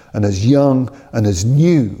fresh and as young and as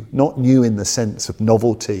new, not new in the sense of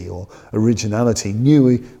novelty or originality,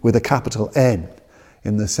 new with a capital N,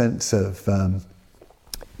 in the sense of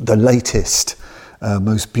the latest,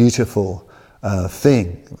 most beautiful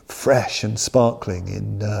thing, fresh and sparkling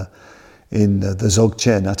in the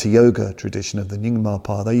Dzogchen Hatha Yoga tradition of the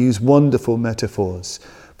Nyingma. They use wonderful metaphors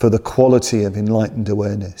for the quality of enlightened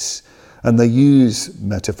awareness. And they use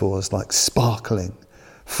metaphors like sparkling,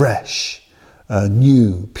 fresh,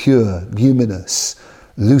 new, pure, luminous,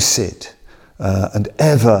 lucid, and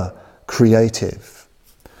ever creative.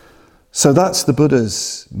 So that's the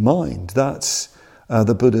Buddha's mind. That's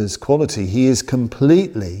the Buddha's quality. He is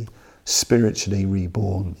completely spiritually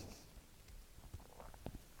reborn.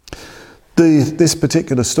 This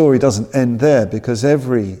particular story doesn't end there, because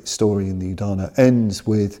every story in the Udana ends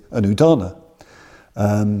with an Udana.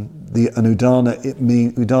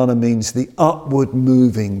 Udana means the upward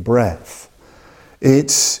moving breath.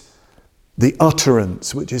 It's the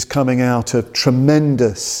utterance which is coming out of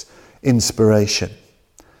tremendous inspiration.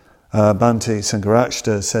 Bhante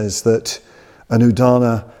Sankarakshita says that an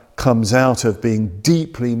Udana comes out of being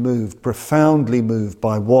deeply moved, profoundly moved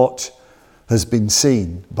by what has been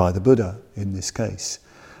seen by the Buddha in this case.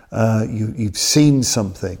 You've seen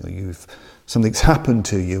something, or something's happened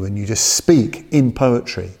to you, and you just speak in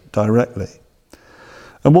poetry directly.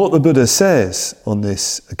 And what the Buddha says on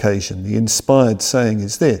this occasion, the inspired saying,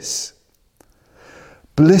 is this: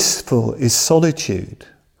 blissful is solitude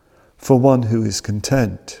for one who is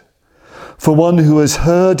content, for one who has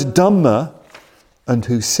heard Dhamma and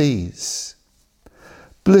who sees.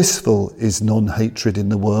 Blissful is non-hatred in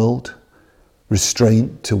the world,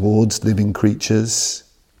 restraint towards living creatures.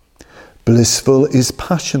 Blissful is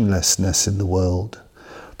passionlessness in the world,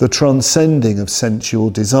 the transcending of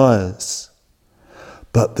sensual desires.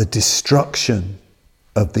 But the destruction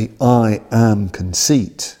of the I am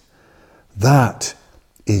conceit, that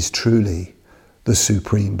is truly the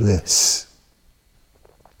supreme bliss.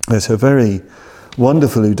 It's a very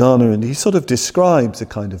wonderful Udana, and he sort of describes a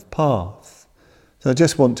kind of path. So I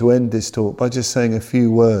just want to end this talk by just saying a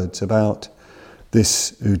few words about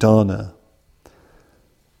this Udana.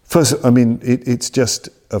 First, it's just,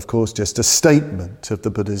 of course, just a statement of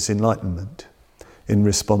the Buddha's enlightenment in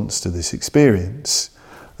response to this experience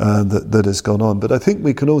that has gone on. But I think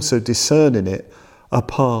we can also discern in it a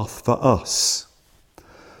path for us.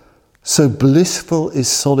 So blissful is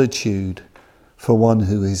solitude for one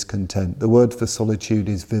who is content. The word for solitude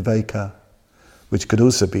is viveka, which could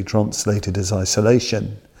also be translated as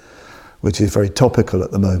isolation, which is very topical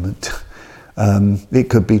at the moment. It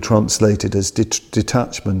could be translated as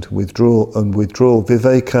detachment, withdrawal.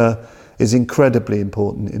 Viveka is incredibly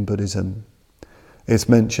important in Buddhism. It's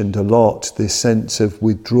mentioned a lot, this sense of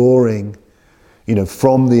withdrawing,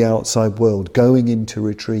 from the outside world, going into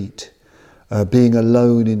retreat, being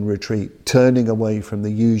alone in retreat, turning away from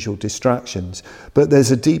the usual distractions. But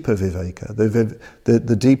there's a deeper viveka.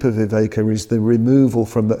 The deeper viveka is the removal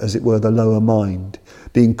from, as it were, the lower mind,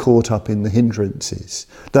 being caught up in the hindrances.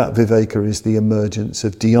 That viveka is the emergence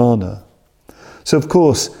of dhyana. So, of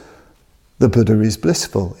course, the Buddha is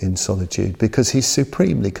blissful in solitude because he's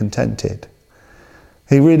supremely contented.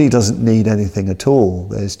 He really doesn't need anything at all.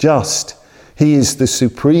 He is the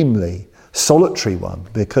supremely solitary one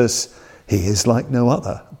because he is like no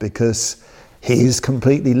other, because he is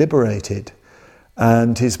completely liberated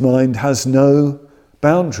and his mind has no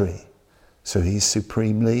boundary. So he's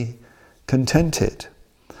supremely contented.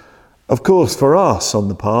 Of course, for us on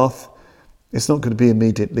the path, it's not going to be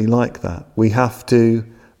immediately like that. We have to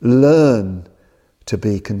learn to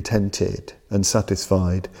be contented and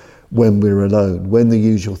satisfied when we're alone, when the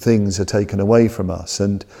usual things are taken away from us.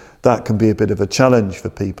 And that can be a bit of a challenge for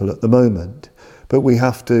people at the moment. But we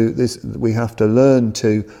have to learn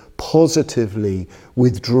to positively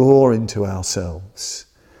withdraw into ourselves.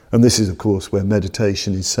 And this is, of course, where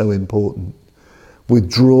meditation is so important.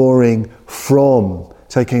 Withdrawing from,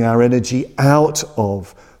 taking our energy out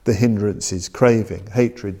of the hindrances, craving,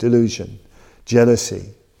 hatred, delusion,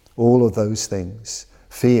 jealousy, all of those things,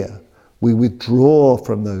 fear. We withdraw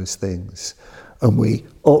from those things and we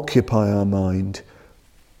occupy our mind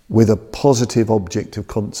with a positive object of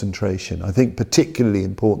concentration. I think particularly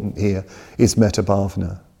important here is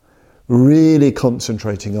Padmavajra. Really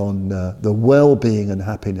concentrating on the well-being and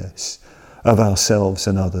happiness of ourselves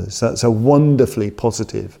and others. That's a wonderfully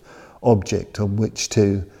positive object on which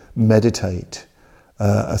to meditate.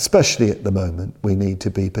 Especially at the moment, we need to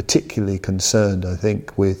be particularly concerned, I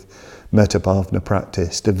think, with Padmavajra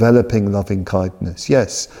practice, developing loving kindness,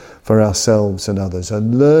 yes, for ourselves and others,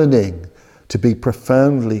 and learning to be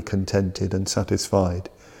profoundly contented and satisfied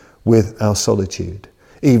with our solitude,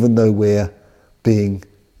 even though we're being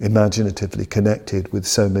imaginatively connected with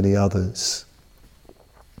so many others.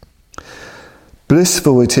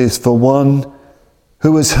 Blissful it is for one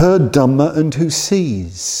who has heard Dhamma and who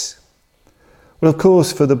sees. Well, of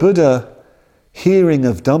course, for the Buddha, hearing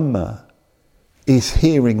of Dhamma is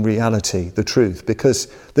hearing reality, the truth, because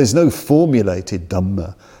there's no formulated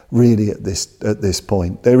Dhamma really at this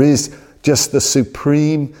point. There is just the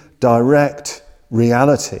supreme, direct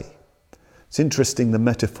reality. It's interesting, the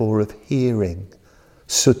metaphor of hearing,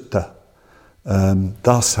 Sutta.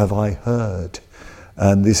 Thus have I heard.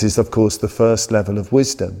 And this is, of course, the first level of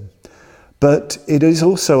wisdom. But it is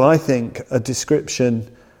also, I think, a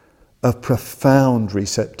description of profound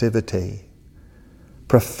receptivity,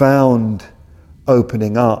 profound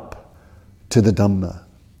opening up to the Dhamma,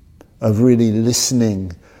 of really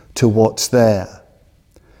listening to what's there.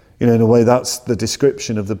 You know, in a way, that's the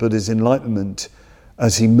description of the Buddha's enlightenment.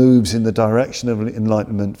 As he moves in the direction of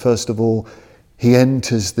enlightenment, first of all, he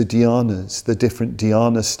enters the dhyanas, the different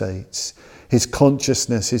dhyana states. His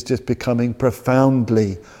consciousness is just becoming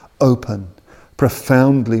profoundly open,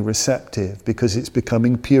 profoundly receptive, because it's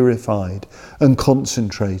becoming purified and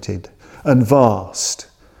concentrated and vast.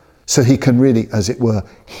 So he can really, as it were,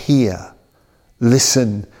 hear,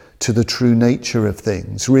 listen to the true nature of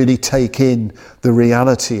things, really take in the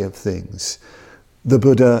reality of things. The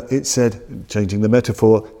Buddha, it said, changing the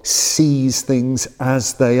metaphor, sees things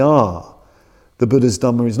as they are. The Buddha's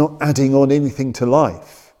Dhamma is not adding on anything to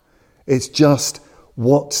life. It's just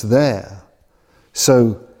what's there.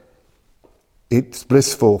 So it's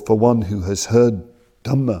blissful for one who has heard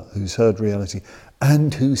Dhamma, who's heard reality,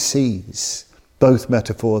 and who sees. Both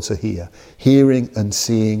metaphors are here, hearing and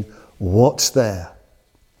seeing what's there.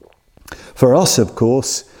 For us, of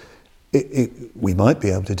course, we might be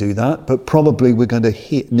able to do that, but probably we're going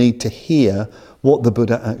to need to hear what the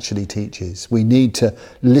Buddha actually teaches. We need to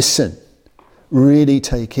listen, really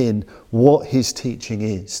take in what his teaching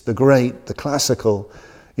is. The classical,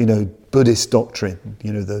 Buddhist doctrine,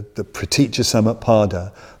 the Pratitya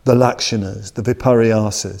Samutpada, the Lakshanas, the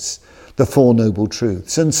Viparyasas, the Four Noble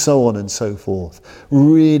Truths, and so on and so forth.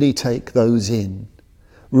 Really take those in.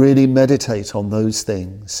 Really meditate on those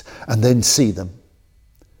things and then see them.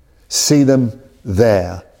 See them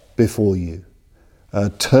there before you.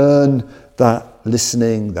 Turn that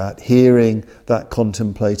listening, that hearing, that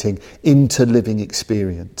contemplating into living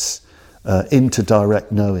experience, into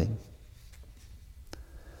direct knowing.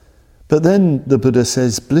 But then the Buddha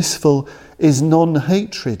says, blissful is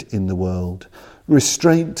non-hatred in the world,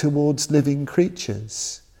 restraint towards living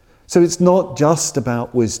creatures. So it's not just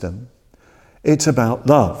about wisdom. It's about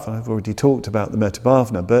love. I've already talked about the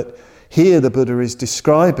Padmavajra, but here the Buddha is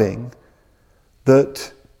describing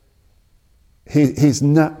that his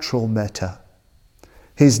natural metta,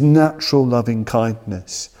 his natural loving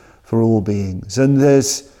kindness for all beings. And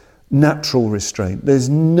there's natural restraint. There's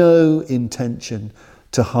no intention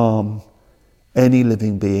to harm any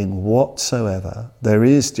living being whatsoever. There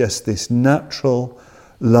is just this natural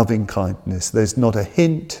loving kindness. There's not a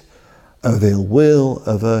hint of ill will,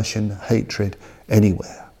 aversion, hatred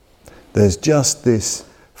anywhere. There's just this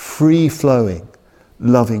free-flowing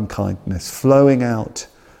loving kindness flowing out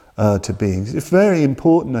to beings. It's very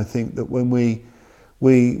important, I think, that when we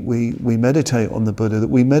meditate on the Buddha, that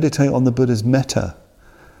we meditate on the Buddha's metta,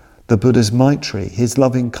 the Buddha's maitri, his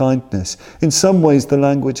loving kindness. In some ways, the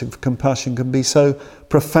language of compassion can be so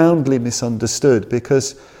profoundly misunderstood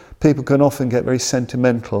because people can often get very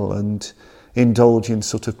sentimental and indulge in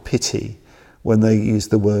sort of pity when they use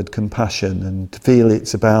the word compassion and feel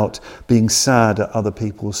it's about being sad at other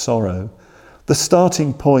people's sorrow. the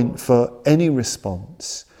starting point for any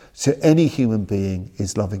response to any human being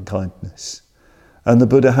is loving kindness. And the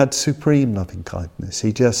Buddha had supreme loving kindness.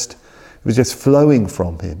 It was just flowing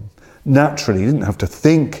from him. Naturally, he didn't have to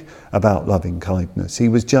think about loving kindness. He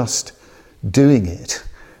was just doing it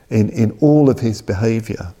in all of his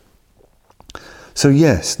behaviour. So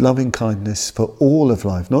yes, loving kindness for all of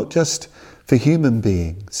life, not just for human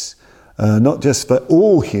beings, not just for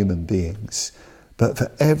all human beings, but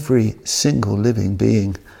for every single living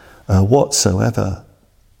being whatsoever.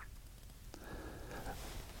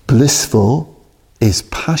 Blissful is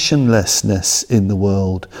passionlessness in the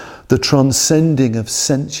world, the transcending of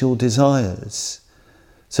sensual desires.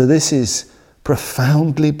 So this is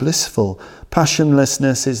profoundly blissful.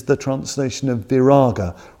 Passionlessness is the translation of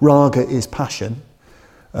viraga. Raga is passion,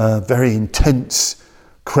 very intense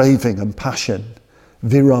craving and passion.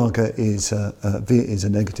 Viraga is a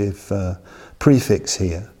negative prefix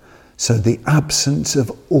here. So the absence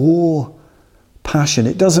of all passion.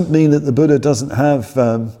 It doesn't mean that the Buddha doesn't have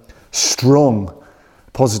strong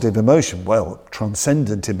positive emotion,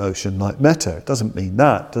 transcendent emotion like metta. It doesn't mean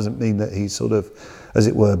that. It doesn't mean that he's sort of, as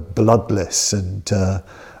it were, bloodless and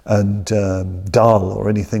dull or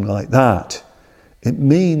anything like that. It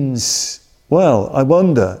means, I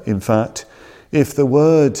wonder, in fact, if the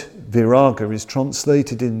word viraga is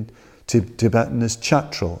translated into Tibetan as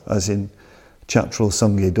chatral, as in Chatral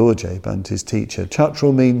Sangye Dorje, Bhante's teacher.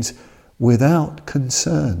 Chatral means without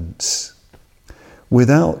concerns.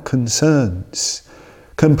 Without concerns.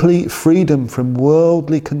 Complete freedom from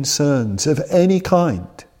worldly concerns of any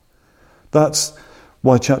kind. That's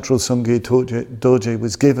why Chatral Sangye Dorje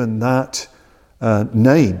was given that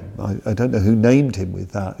name. I don't know who named him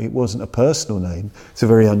with that. It wasn't a personal name. It's a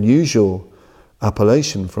very unusual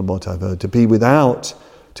appellation from what I've heard. To be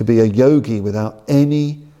a yogi without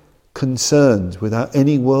any concerns, without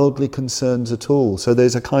any worldly concerns at all. So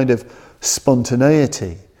there's a kind of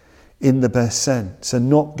spontaneity in the best sense, and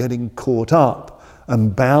not getting caught up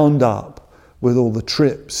and bound up with all the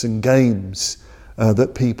trips and games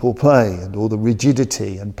that people play and all the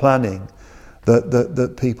rigidity and planning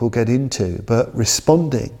that people get into, but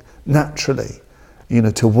responding naturally,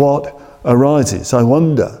 to what arises. I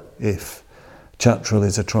wonder if Chatral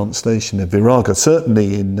is a translation of viraga.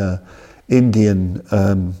 Certainly in Indian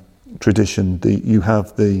tradition, you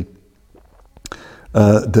have the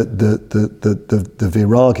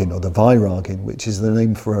viragin or the vairagin, which is the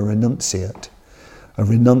name for a renunciate. A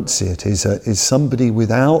renunciate is somebody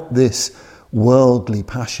without this worldly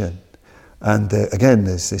passion, and again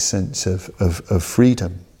there's this sense of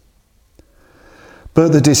freedom.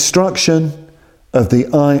 But the destruction of the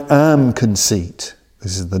I am conceit,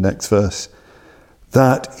 this is the next verse,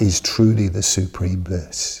 that is truly the supreme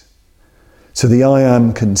bliss. So the I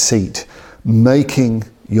am conceit, making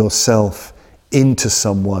yourself into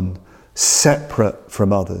someone separate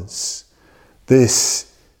from others.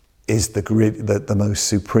 This is the most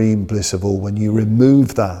supreme bliss of all. When you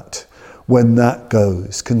remove that, when that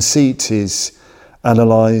goes. Conceit is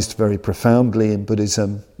analysed very profoundly in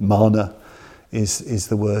Buddhism. Mana is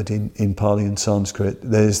the word in Pali and Sanskrit.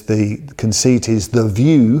 There's the conceit is the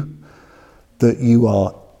view that you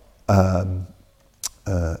are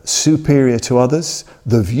superior to others,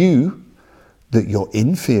 the view that you're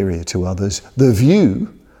inferior to others, the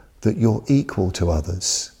view that you're equal to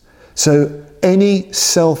others. So any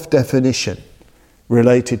self-definition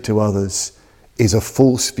related to others is a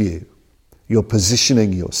false view. You're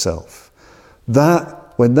positioning yourself.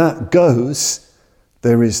 When that goes,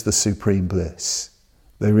 there is the supreme bliss.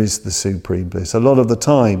 There is the supreme bliss. A lot of the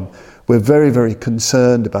time, we're very, very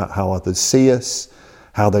concerned about how others see us,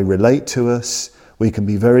 how they relate to us. We can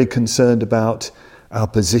be very concerned about our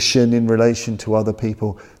position in relation to other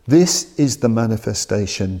people. This is the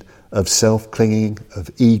manifestation of self-clinging, of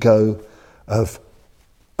ego, of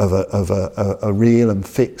a real and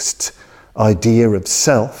fixed idea of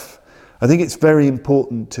self. I think it's very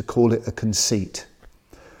important to call it a conceit.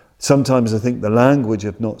 Sometimes I think the language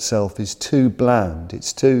of not self is too bland,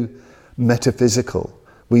 it's too metaphysical.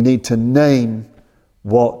 We need to name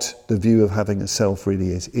what the view of having a self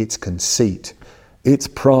really is. It's conceit, it's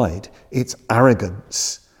pride, it's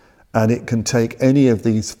arrogance, and it can take any of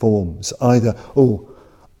these forms. Either,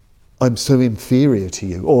 I'm so inferior to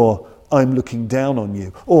you, or I'm looking down on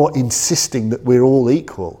you, or insisting that we're all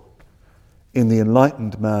equal. In the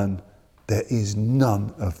enlightened man, there is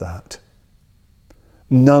none of that.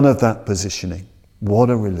 None of that positioning. What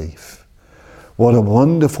a relief. What a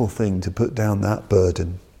wonderful thing to put down that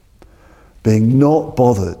burden. Being not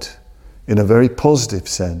bothered, in a very positive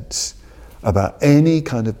sense, about any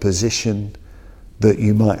kind of position that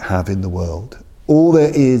you might have in the world. All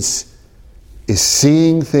there is is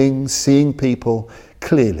seeing things, seeing people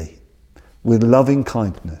clearly, with loving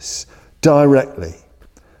kindness, directly,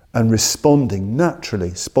 and responding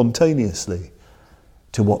naturally, spontaneously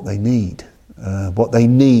to what they need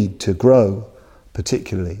to grow,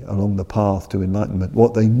 particularly along the path to enlightenment,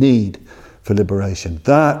 what they need for liberation.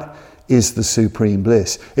 That is the supreme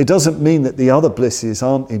bliss. It doesn't mean that the other blisses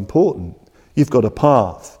aren't important. You've got a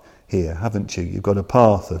path here, haven't you? You've got a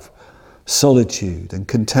path of solitude and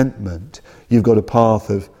contentment. You've got a path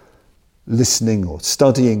of listening or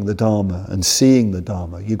studying the Dhamma and seeing the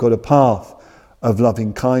Dhamma. You've got a path of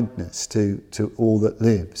loving kindness to all that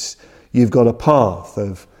lives. You've got a path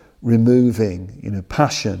of removing,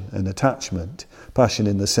 passion and attachment, passion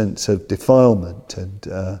in the sense of defilement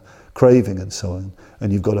and craving and so on.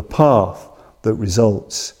 And you've got a path that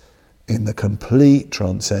results in the complete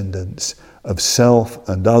transcendence of self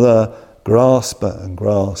and other, grasper and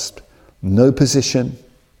grasped. No position,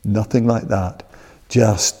 nothing like that.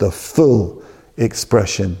 Just the full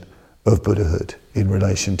expression of Buddhahood in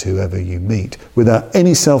relation to whoever you meet, without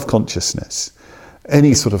any self-consciousness,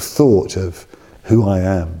 any sort of thought of who I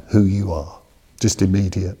am, who you are. Just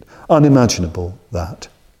immediate, unimaginable that.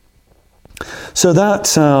 So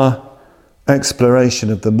that's our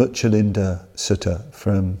exploration of the Mucalinda Sutta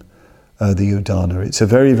from the Udana. It's a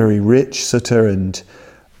very, very rich sutta, and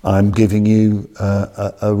I'm giving you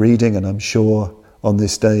a reading, and I'm sure on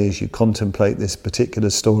this day as you contemplate this particular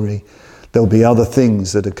story, there'll be other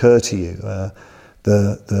things that occur to you.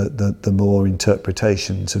 The more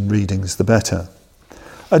interpretations and readings, the better.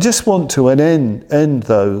 I just want to end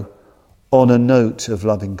though on a note of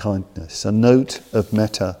loving kindness, a note of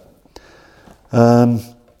metta.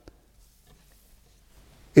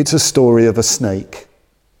 It's a story of a snake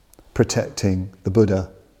protecting the Buddha.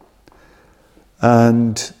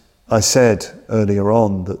 And I said earlier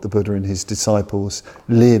on that the Buddha and his disciples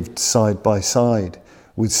lived side by side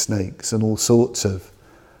with snakes and all sorts of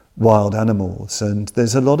wild animals. And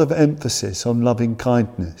there's a lot of emphasis on loving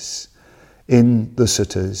kindness in the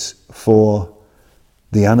suttas for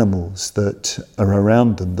the animals that are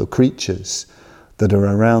around them, the creatures that are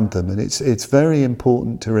around them. And it's very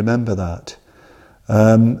important to remember that.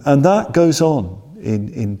 And that goes on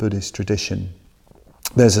in Buddhist tradition.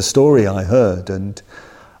 There's a story I heard, and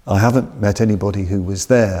I haven't met anybody who was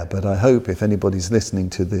there, but I hope if anybody's listening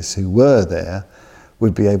to this who were there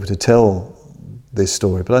would be able to tell this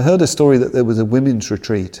story. But I heard a story that there was a women's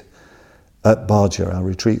retreat at Bhaja, our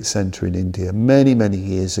retreat centre in India, many, many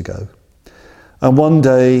years ago. And one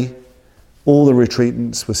day, all the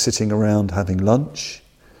retreatants were sitting around having lunch,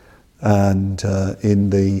 and in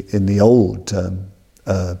the old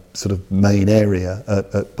sort of main area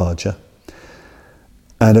at Bhaja,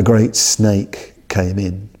 and a great snake came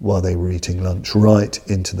in while they were eating lunch, right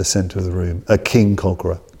into the centre of the room. A king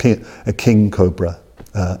cobra,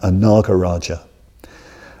 a Naga Raja.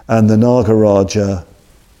 And the Naga Raja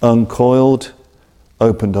uncoiled,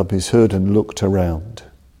 opened up his hood and looked around.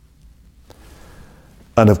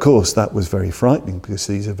 And of course that was very frightening, because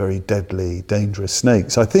these are very deadly, dangerous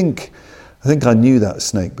snakes. I think I knew that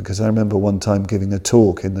snake because I remember one time giving a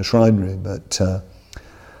talk in the shrine room at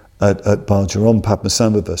Bhaja on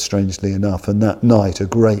Padmavajra, strangely enough, and that night a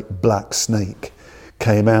great black snake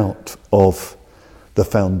came out of the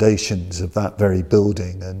foundations of that very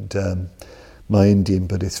building, and my Indian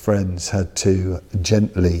Buddhist friends had to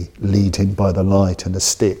gently lead him by the light and a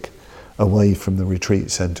stick away from the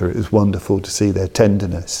retreat centre. It was wonderful to see their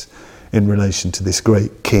tenderness in relation to this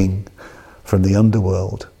great king from the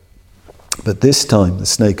underworld. But this time the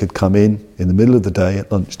snake had come in the middle of the day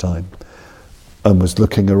at lunchtime and was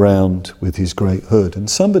looking around with his great hood. And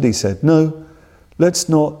somebody said, "No, let's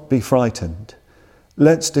not be frightened.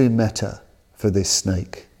 Let's do metta for this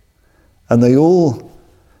snake." And they all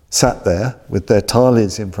sat there with their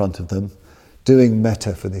thalis in front of them, doing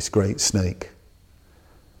metta for this great snake.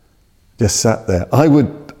 Just sat there. I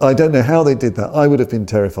don't know how they did that. I would have been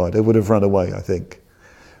terrified. I would have run away, I think.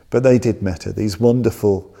 But they did metta, these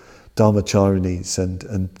wonderful Dharmacharinis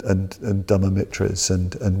and Dhammamitras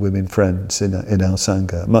and women friends in our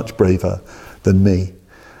Sangha, much braver than me.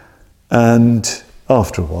 And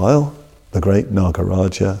after a while, the great Naga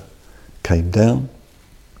Raja came down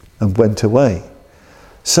and went away.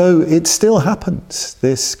 So it still happens,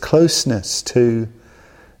 this closeness to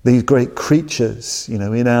these great creatures,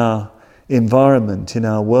 in our environment, in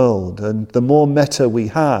our world. And the more metta we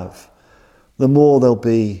have, the more they'll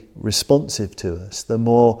be responsive to us, the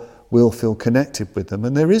more we'll feel connected with them.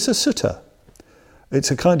 And there is a sutta.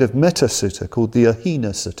 It's a kind of metta sutta called the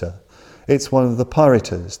Ahina Sutta. It's one of the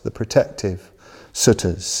paritas, the protective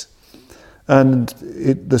suttas. And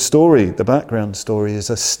the background story is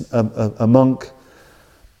a monk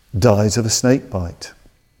dies of a snake bite.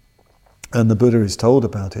 And the Buddha is told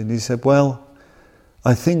about it, and he said, well,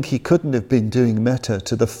 I think he couldn't have been doing metta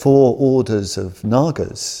to the 4 orders of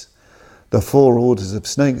nagas, the 4 orders of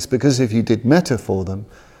snakes, because if you did metta for them,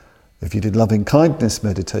 if you did loving kindness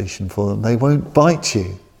meditation for them, they won't bite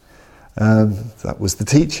you. That was the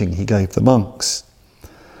teaching he gave the monks.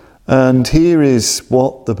 And here is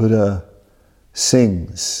what the Buddha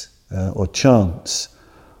sings or chants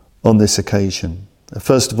on this occasion.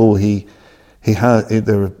 First of all,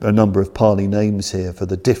 there are a number of Pali names here for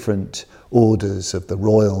the different orders of the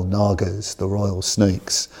royal nagas, the royal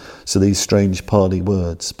snakes. So these strange Pali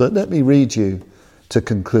words. But let me read you, to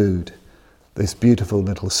conclude, this beautiful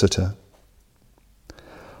little sutta.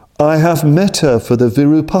 I have metta for the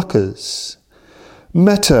Virupakas,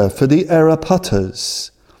 metta for the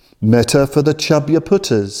Erapatas, metta for the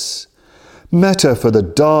Chabyaputas, metta for the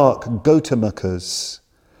dark Gautamakas.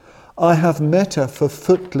 I have metta for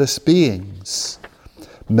footless beings,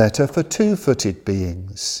 metta for 2-footed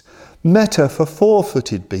beings, metta for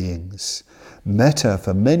 4-footed beings, metta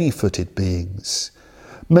for many-footed beings.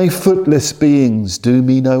 May footless beings do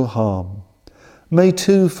me no harm. May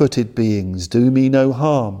 2-footed beings do me no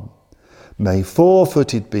harm. May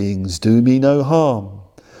 4-footed beings do me no harm.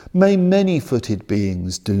 May many-footed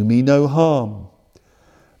beings do me no harm.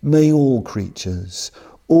 May all creatures,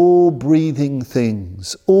 all breathing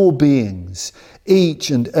things, all beings, each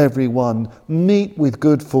and every one meet with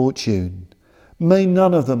good fortune. May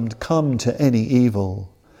none of them come to any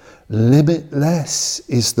evil. Limitless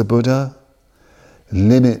is the Buddha.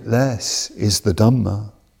 Limitless is the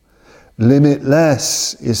Dhamma.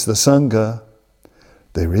 Limitless is the Sangha.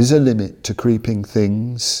 There is a limit to creeping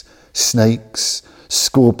things, snakes,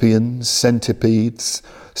 scorpions, centipedes,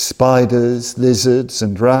 spiders, lizards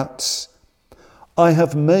and rats. I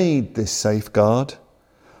have made this safeguard.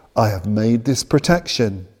 I have made this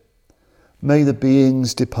protection. May the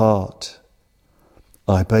beings depart.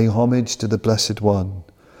 I pay homage to the Blessed One,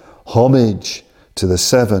 homage to the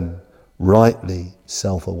 7 rightly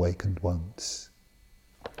self-awakened ones.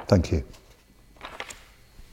 Thank you.